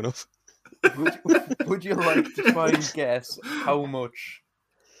to it long enough. Would you like to try and guess how much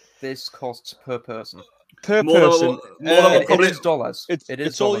this costs per person? Per person? It is dollars.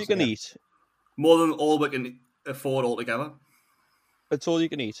 It's all you can eat. More than all we can afford altogether? It's all you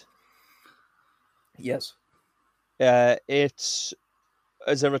can eat. Yes. Is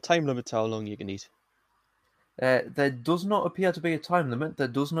there a time limit to how long you can eat? There does not appear to be a time limit. There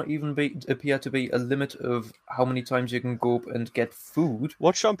does not even appear to be a limit of how many times you can go up and get food.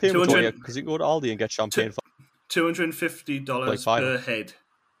 What champagne would you? Because you can go to Aldi and get champagne for $250 per head.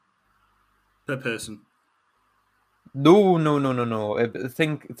 Per person. No.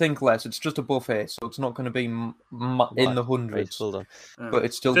 Think less. It's just a buffet, so it's not going to be in the hundreds. Right, but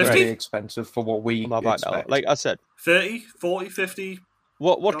it's still very expensive for what we expect. Like I said, 30, 40, 50.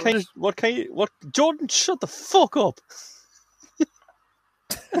 What kind? Jordan, shut the fuck up.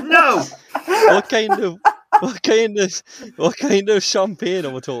 No. What kind of champagne are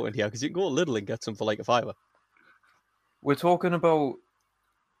we talking here? Because you can go to Lidl and get some for like a $5. We're talking about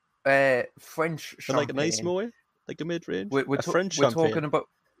French champagne. Like a nice Moe, like a mid-range. French we're champagne.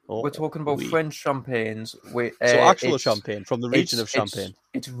 Talking about French champagnes. So actual champagne from the region of Champagne.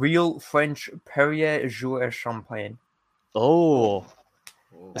 It's real French Perrier-Jouët champagne. Oh,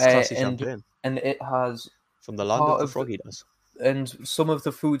 it's classy champagne. And it has from the land of the frog eaters. And some of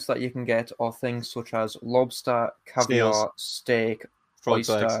the foods that you can get are things such as lobster, caviar, snails, steak,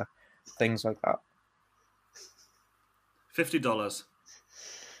 oyster, eggs, things like that. $50.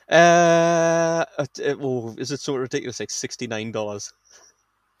 Is it so ridiculous? Like $69?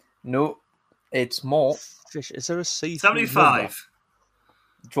 No, it's more. Fish. Is there a seafood? 75.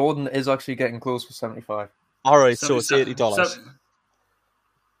 Jordan is actually getting close for 75. All right, so it's $80.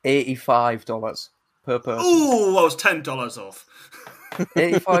 $85 per person. Ooh, I was $10 off.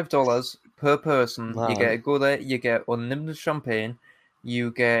 $85 per person. Man. You get to go there. You get unlimited champagne. You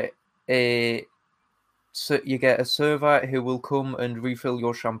get a server who will come and refill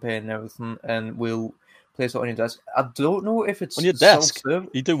your champagne and everything, and will place it on your desk. I don't know if it's on your desk. Self-service.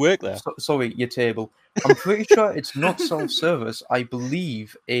 You do work there. Sorry, your table. I'm pretty sure it's not self-service. I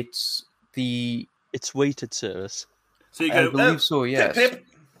believe it's weighted service. So you go, I believe so. Yes. Pip.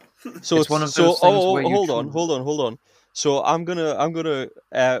 So it's one of those things where hold on. So I'm gonna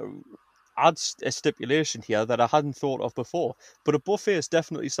add a stipulation here that I hadn't thought of before. But a buffet is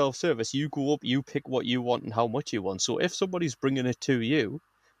definitely self-service. You go up, you pick what you want and how much you want. So if somebody's bringing it to you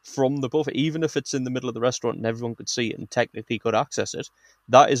from the buffet, even if it's in the middle of the restaurant and everyone could see it and technically could access it,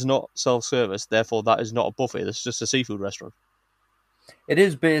 that is not self-service. Therefore, that is not a buffet. It's just a seafood restaurant. It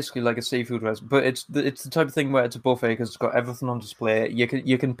is basically like a seafood restaurant, but it's the type of thing where it's a buffet because it's got everything on display. You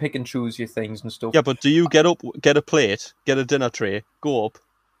can pick and choose your things and stuff. Yeah, but do you get up, get a plate, get a dinner tray, go up,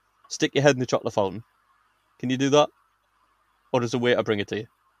 stick your head in the chocolate fountain? Can you do that? Or does a waiter bring it to you?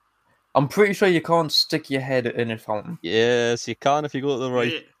 I'm pretty sure you can't stick your head in a fountain. Yes, you can if you go to the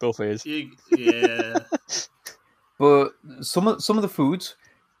right buffets. Yeah. But some of the foods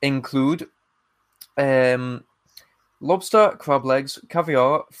include lobster, crab legs,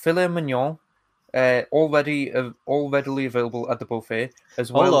 caviar, filet mignon, all readily available at the buffet,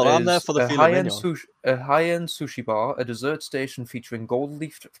 as well as I'm there for the a high-end sushi bar, a dessert station featuring gold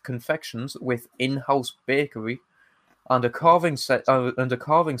leaf confections with in-house bakery, and a carving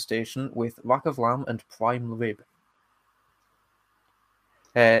station with rack of lamb and prime rib.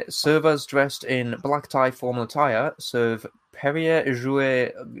 Servers dressed in black tie formal attire serve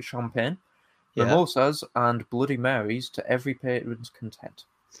Perrier-Jouët champagne, mimosas, and Bloody Marys to every patron's content.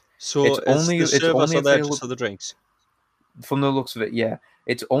 So the servers are there just for the drinks? From the looks of it, yeah.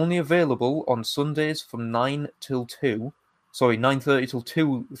 It's only available on Sundays from 9:30 till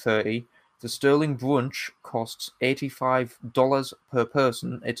 2:30. The Sterling Brunch costs $85 per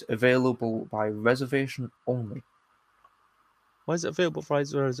person. It's available by reservation only. Why is it available for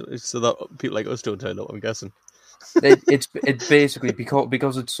reservation? So that people like us don't turn up, I'm guessing. It's basically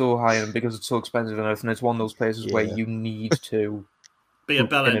because it's so high and because it's so expensive and everything. It's one of those places where you need to be a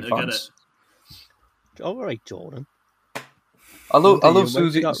bellend to get it. All right, Jordan. I love You might be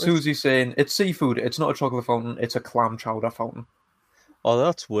Susie. that rich. Susie saying it's seafood. It's not a chocolate fountain. It's a clam chowder fountain. Oh,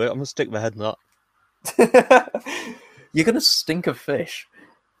 that's weird. I'm gonna stick my head in that. You're gonna stink of fish.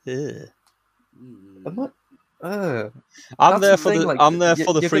 Yeah. I'm not. I'm That's there the for thing, the like, I'm there you-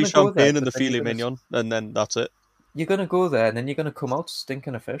 for the you're free gonna go there, champagne and the but then you're filet gonna mignon, and then that's it. You're gonna go there, and then you're gonna come out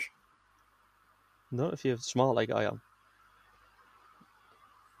stinking of fish. Not if you're smart like I am.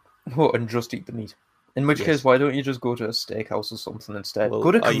 What, and just eat the meat. In which Yes. case, why don't you just go to a steakhouse or something instead? Well,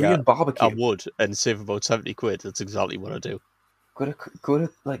 Go to yeah, Korean barbecue. I would, and save about 70 quid. That's exactly what I do. Go to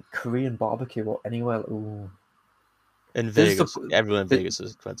like Korean barbecue or anywhere. Ooh. In This is Vegas, the- everyone in the- Vegas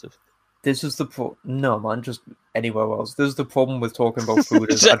is expensive. This is the no man, just anywhere else. This is the problem with talking about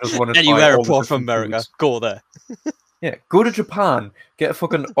food. Is I just want to try Anywhere all the apart from different America, foods. go there. Yeah, go to Japan, get a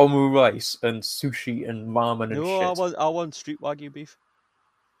fucking omu rice and sushi and ramen and No, shit. I want street wagyu beef.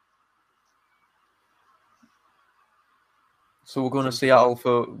 So we're going to From Seattle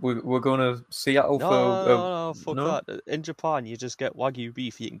for we're going to Seattle No, for no, fuck no? that. In Japan, you just get wagyu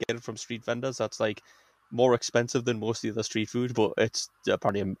beef. You can get it from street vendors. That's like more expensive than most of the street food, but it's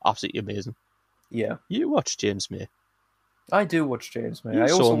apparently absolutely amazing. Yeah, You watch James May. I do watch James, man. You I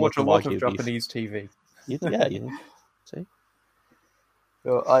saw also him watch with a the lot Wagyu of beef. Japanese TV. Yeah, you see.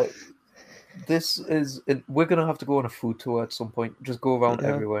 So we're gonna have to go on a food tour at some point. Just go around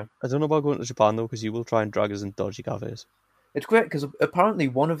Yeah. everywhere. I don't know about going to Japan though, because you will try and drag us in dodgy cafes. It's great because apparently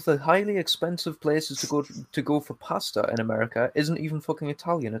one of the highly expensive places to go for pasta in America isn't even fucking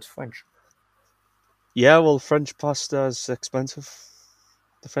Italian. It's French. Yeah, well, French pasta is expensive.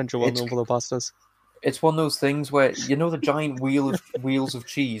 The French are well It's- known for their pastas. It's one of those things where you know the giant wheels of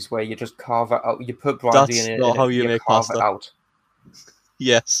cheese where you just carve it out. You put brandy That's in it. not and how you make carve pasta. it out.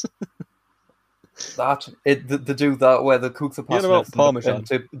 Yes. They do that where they cook the You know pasta about and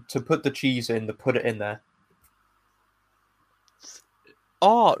Parmesan? to put the cheese in. They put it in there.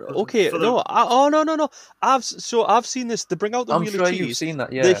 Oh, okay. For the- No. I've seen this. They bring out the I'm wheel sure of you've cheese. seen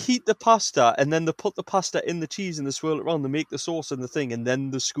that. They Yeah. heat the pasta and then they put the pasta in the cheese and they swirl it around. They make the sauce and the thing, and then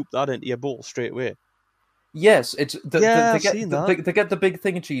they scoop that into your bowl straight away. Yes, Yeah, I've seen that. they get the big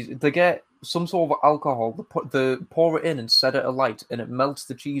thing of cheese. They get some sort of alcohol. They pour it in and set it alight, and it melts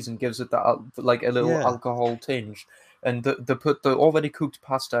the cheese and gives it that like a little Yeah. alcohol tinge. And they put the already cooked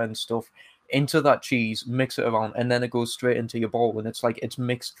pasta and stuff into that cheese, mix it around, and then it goes straight into your bowl, and it's like it's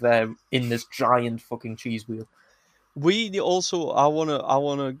mixed there in this giant fucking cheese wheel. We also, I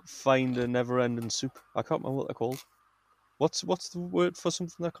wanna find a never-ending soup. I can't remember what they're called. What's the word for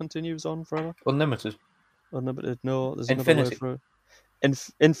something that continues on forever? Unlimited. Unlimited? No, there's Infinity. another word for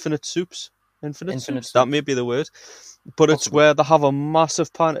it. Infinite soups. Infinite Infinite soups. That soups. may be the word. But it's Possible. where they have a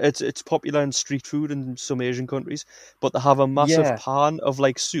massive pan. It's popular in street food in some Asian countries, but they have a massive Yeah. pan of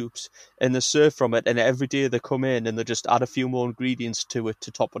like soups and they serve from it. And every day they come in and they just add a few more ingredients to it to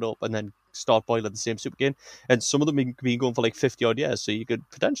top it up, and then start boiling the same soup again. And some of them have been going for like 50 odd years, so you could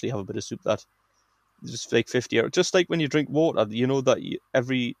potentially have a bit of soup that just like 50 years. Just like when you drink water, you know that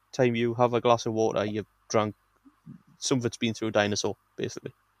every time you have a glass of water, you've drank some of it's been through a dinosaur,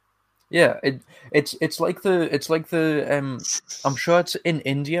 basically. Yeah, it's like the I'm sure it's in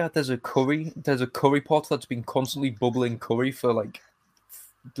India. There's a curry pot that's been constantly bubbling curry for like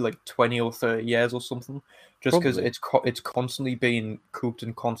 20 or 30 years or something, just because Probably. it's constantly being cooked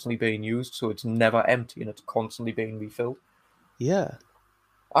and constantly being used, so it's never empty and it's constantly being refilled. Yeah.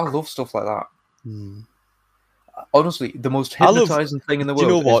 I love stuff like that. Hmm. Honestly, the most I love- hypnotizing thing in the do you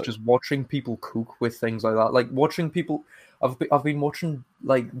know world what? is just watching people cook with things like that. Like watching people. I've been watching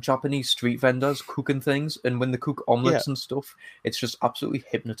like Japanese street vendors cooking things, and when they cook omelets and stuff, it's just absolutely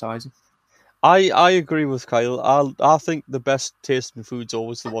hypnotizing. I agree with Kyle. I think the best tasting food's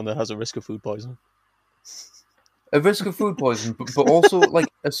always the one that has a risk of food poisoning. A risk of food poisoning, but also like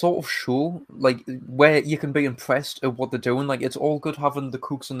a sort of show, like where you can be impressed at what they're doing. Like it's all good having the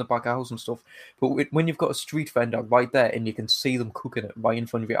cooks in the back of house and stuff, but when you've got a street vendor right there and you can see them cooking it right in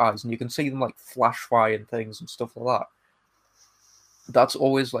front of your eyes, and you can see them like flash frying things and stuff like that. That's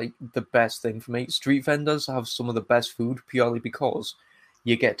always like the best thing for me. Street vendors have some of the best food purely because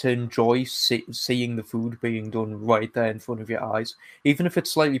you get to enjoy seeing the food being done right there in front of your eyes. Even if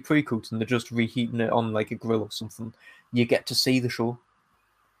it's slightly pre-cooked and they're just reheating it on like a grill or something, you get to see the show.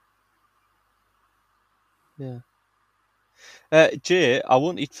 Yeah. Jay, I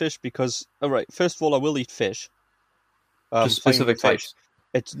won't eat fish because, alright, first of all, I will eat fish. Just fine specific with fish. types.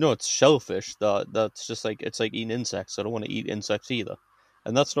 It's shellfish. That's just like, it's like eating insects. I don't want to eat insects either.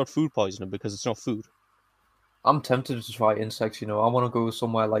 And that's not food poisoning because it's not food. I'm tempted to try insects, I want to go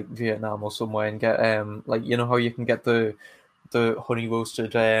somewhere like Vietnam or somewhere and get like how you can get the honey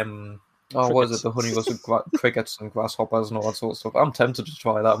roasted Oh, what is crickets. it? The honey was with crickets and grasshoppers and all that sort of stuff. I'm tempted to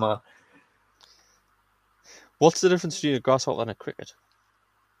try that, man. What's the difference between a grasshopper and a cricket?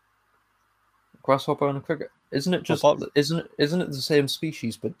 Grasshopper and a cricket. Isn't it just? Apart- Isn't it the same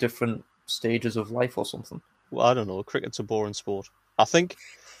species but different stages of life or something? Well, I don't know. Cricket's a boring sport. I think.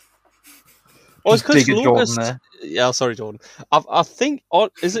 Oh, it's Just because dig at Jordan locusts. there. Yeah, sorry, Jordan. I think.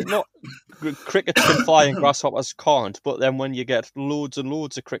 Is it not? Crickets can fly and grasshoppers can't. But then when you get loads and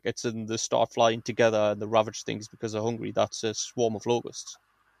loads of crickets and they start flying together and they ravage things because they're hungry, that's a swarm of locusts.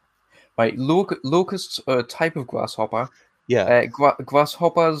 Right, locusts are a type of grasshopper. Yeah.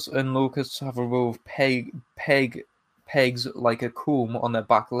 Grasshoppers and locusts have a row of pegs like a comb on their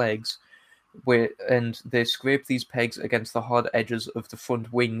back legs, and they scrape these pegs against the hard edges of the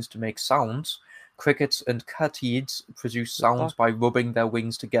front wings to make sounds. Crickets and katydids produce sounds by rubbing their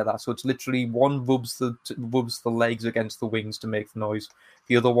wings together. So it's literally one rubs the legs against the wings to make the noise.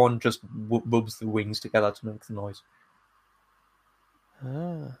 The other one just rubs the wings together to make the noise.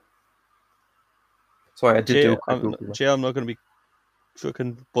 Ah. Sorry, I did Jay, do a quick Google. Jay, I'm not going to be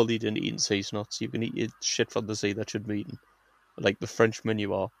fucking bullied into eating sea snots. You can eat your shit from the sea that should be eaten. Like the Frenchmen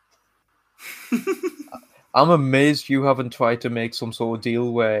you are. I'm amazed you haven't tried to make some sort of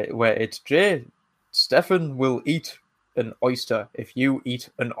deal where it's Jay, Stefan will eat an oyster if you eat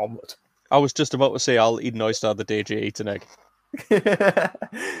an omelette. I was just about to say I'll eat an oyster the day Jay eats an egg.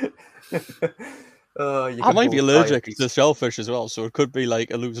 I might be allergic to shellfish as well, so it could be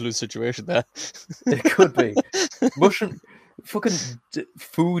like a lose-lose situation there. It could be. Fucking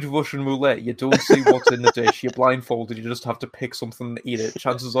food Russian roulette. You don't see what's in the dish. You're blindfolded. You just have to pick something and eat it.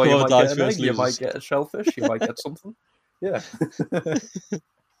 Chances are you might get an egg. You might get a shellfish. You might get something. Yeah.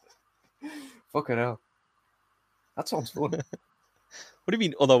 Fucking hell. That sounds fun. What do you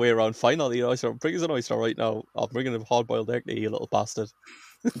mean other way around? Fine, I'll eat an oyster. Bring us an oyster right now. I'll bring in a hard-boiled egg to you little bastard.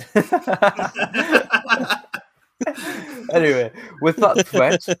 Anyway, with that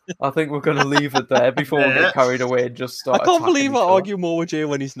threat, I think we're going to leave it there before we get carried away and just start. I can't believe I argue more with Jay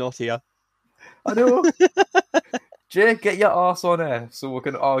when he's not here. I know. Jay, get your arse on air so we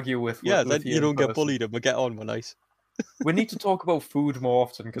can argue with. Yeah, with then you don't get bullied and we get on. We're nice. We need to talk about food more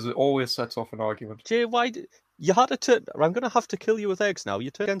often because it always sets off an argument. Jay, why you had to turn? I'm going to have to kill you with eggs now. You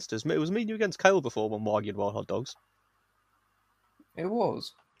turned against us. It was me and you against Kyle before when we argued about hot dogs. It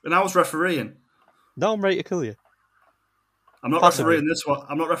was. And I was refereeing. Now I'm ready to kill you. I'm not refereeing this one.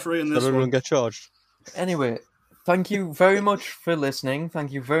 I'm not refereeing this one. Everyone get charged. Anyway, thank you very much for listening.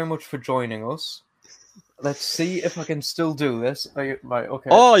 Thank you very much for joining us. Let's see if I can still do this. Right, okay.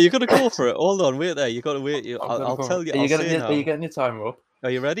 Oh, you're going to go for it. Hold on, wait there. You got to wait. I'll tell you. Are you getting your timer up? Are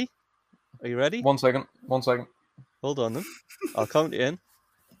you ready? Are you ready? 1 second. Hold on then. I'll count you in.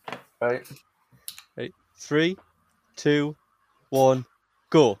 Right. 3, 2, 1,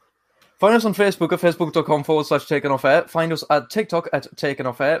 go. Find us on Facebook at facebook.com/TakenOffAir. Find us at TikTok at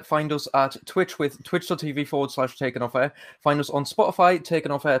TakenOffAir. Find us at Twitch with twitch.tv/TakenOffAir. Find us on Spotify,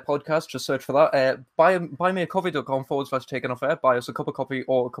 Taken Off Air Podcast. Just search for that. Buymeacoffee.com/TakenOffAir. Buy us a cup of coffee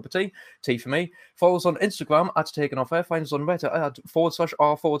or a cup of tea. Tea for me. Follow us on Instagram at TakenOffAir. Find us on Reddit at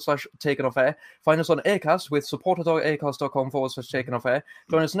 /r/TakenOffAir. Find us on Acast with supporter.acast.com/TakenOffAir.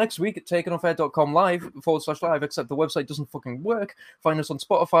 Join us next week at TakenOffAir.com live/live, except the website doesn't fucking work. Find us on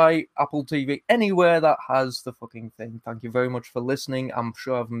Spotify, Apple TV, anywhere that has the fucking thing. Thank you very much for listening. I'm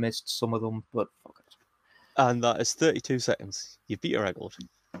sure I've missed some of them, but fuck it. And that is 32 seconds. You beat your record.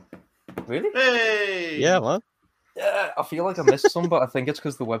 Really? Hey! Yeah, man. Yeah, I feel like I missed some, but I think it's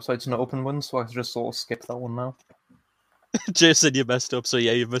because the website's not open one, so I just sort of skip that one now. Jason, you messed up, so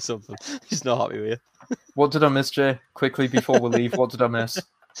yeah, you missed something. He's not happy with you. What did I miss, Jay? Quickly before we leave, what did I miss?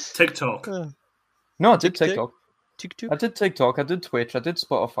 TikTok. No, I did TikTok. TikTok. I did TikTok, I did Twitch, I did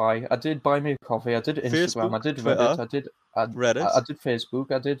Spotify, I did Buy Me a Coffee, I did Instagram, Facebook, I did Twitter, Reddit, Reddit. I did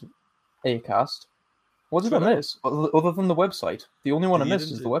Facebook, I did Acast. What did I miss? Other than the website. The only one I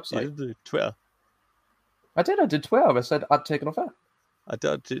missed is the website. You didn't do Twitter. I did Twitter. I said I'd taken off air.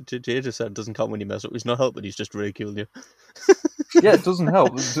 Jay just said it doesn't count when you mess up. He's not helping, he's just ridiculing you. Yeah, it doesn't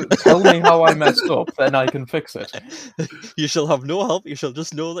help. Tell me how I messed up, then I can fix it. You shall have no help, you shall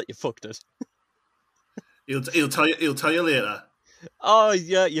just know that you fucked it. He'll tell you later. Oh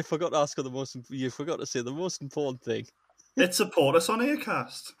yeah, you forgot to ask her you forgot to say the most important thing. It's support us on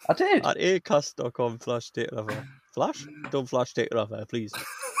Acast. I did. At acast.com/takeonafair. Flash? Don't flash takeonafair, please.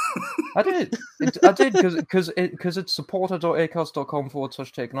 I did. I did because it's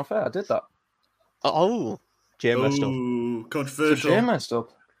supporter.acast.com/takeonafair. I did that. Oh, Jay messed up. Ooh, controversial. So Jay messed up.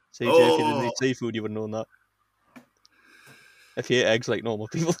 See, Jay, if you didn't eat seafood, you would have known that. If you ate eggs like normal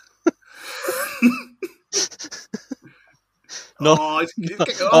people. No. It's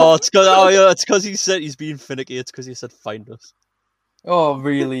It's because he said he's being finicky. It's because he said find us. Oh,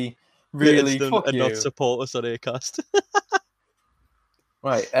 really? Really? Fuck and you. not support us on Acast.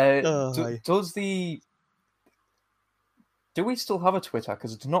 Right. Aye. Do we still have a Twitter?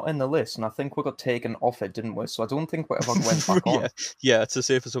 Because it's not in the list, and I think we got taken off it, didn't we? So I don't think we ever went back on. Yeah, it's a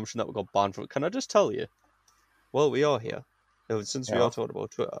safe assumption that we got banned from it. Can I just tell you? Well, we are here. Since we are talking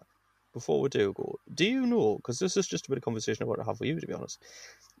about Twitter, before we do go, do you know, because this is just a bit of conversation I want to have with you, to be honest.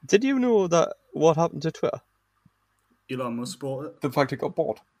 Did you know that what happened to Twitter? Elon Musk bought it. The fact it got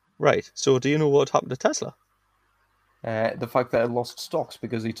bought. Right. So do you know what happened to Tesla? The fact that it lost stocks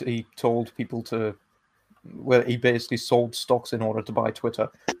because he told people to... Well, he basically sold stocks in order to buy Twitter.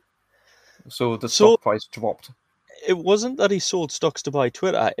 So the stock price dropped. It wasn't that he sold stocks to buy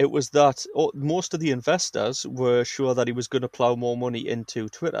Twitter. It was that most of the investors were sure that he was going to plow more money into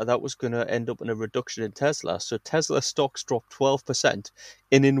Twitter. That was going to end up in a reduction in Tesla. So Tesla stocks dropped 12%.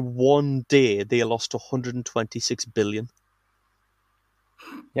 And in one day, they lost 126 billion.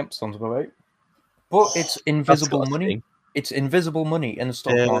 Yep, sounds about right. But it's invisible money. It's invisible money in the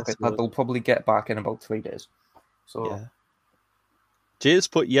stock market that they'll probably get back in about 3 days. So, yeah. Jay's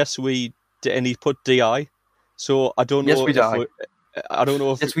put yes, we, and he put DI. So I don't know. Yes, we die. I don't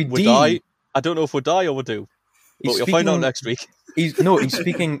know if yes, we die. I don't know if we die or we do. But you'll find out next week. He's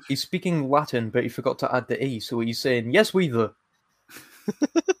speaking Latin, but he forgot to add the E, so he's saying yes, we the.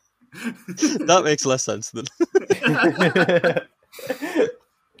 That makes less sense than.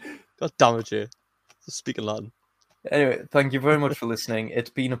 God damn it, Jay! Speaking Latin. Anyway, thank you very much for listening.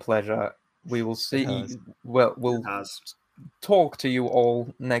 It's been a pleasure. We will see. We'll talk to you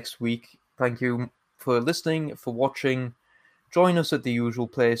all next week. Thank you for listening, for watching. Join us at the usual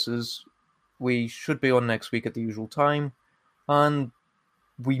places. We should be on next week at the usual time. And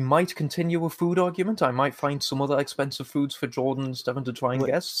we might continue a food argument. I might find some other expensive foods for Jordan and Stefan to try and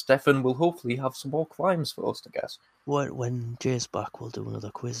guess. Stefan will hopefully have some more crimes for us to guess. When Jay's back, we'll do another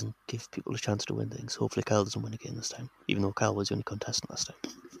quiz and give people a chance to win things. Hopefully Kyle doesn't win again this time, even though Kyle was the only contestant last time.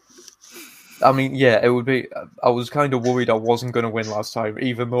 I mean, yeah, it would be... I was kind of worried I wasn't going to win last time,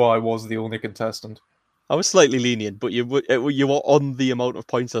 even though I was the only contestant. I was slightly lenient, but you were on the amount of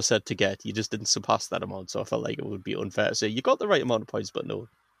points I said to get. You just didn't surpass that amount, so I felt like it would be unfair to say you got the right amount of points, but no.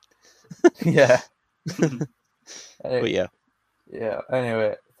 Yeah. Anyway, but yeah. Yeah,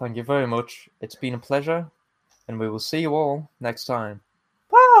 anyway, thank you very much. It's been a pleasure, and we will see you all next time.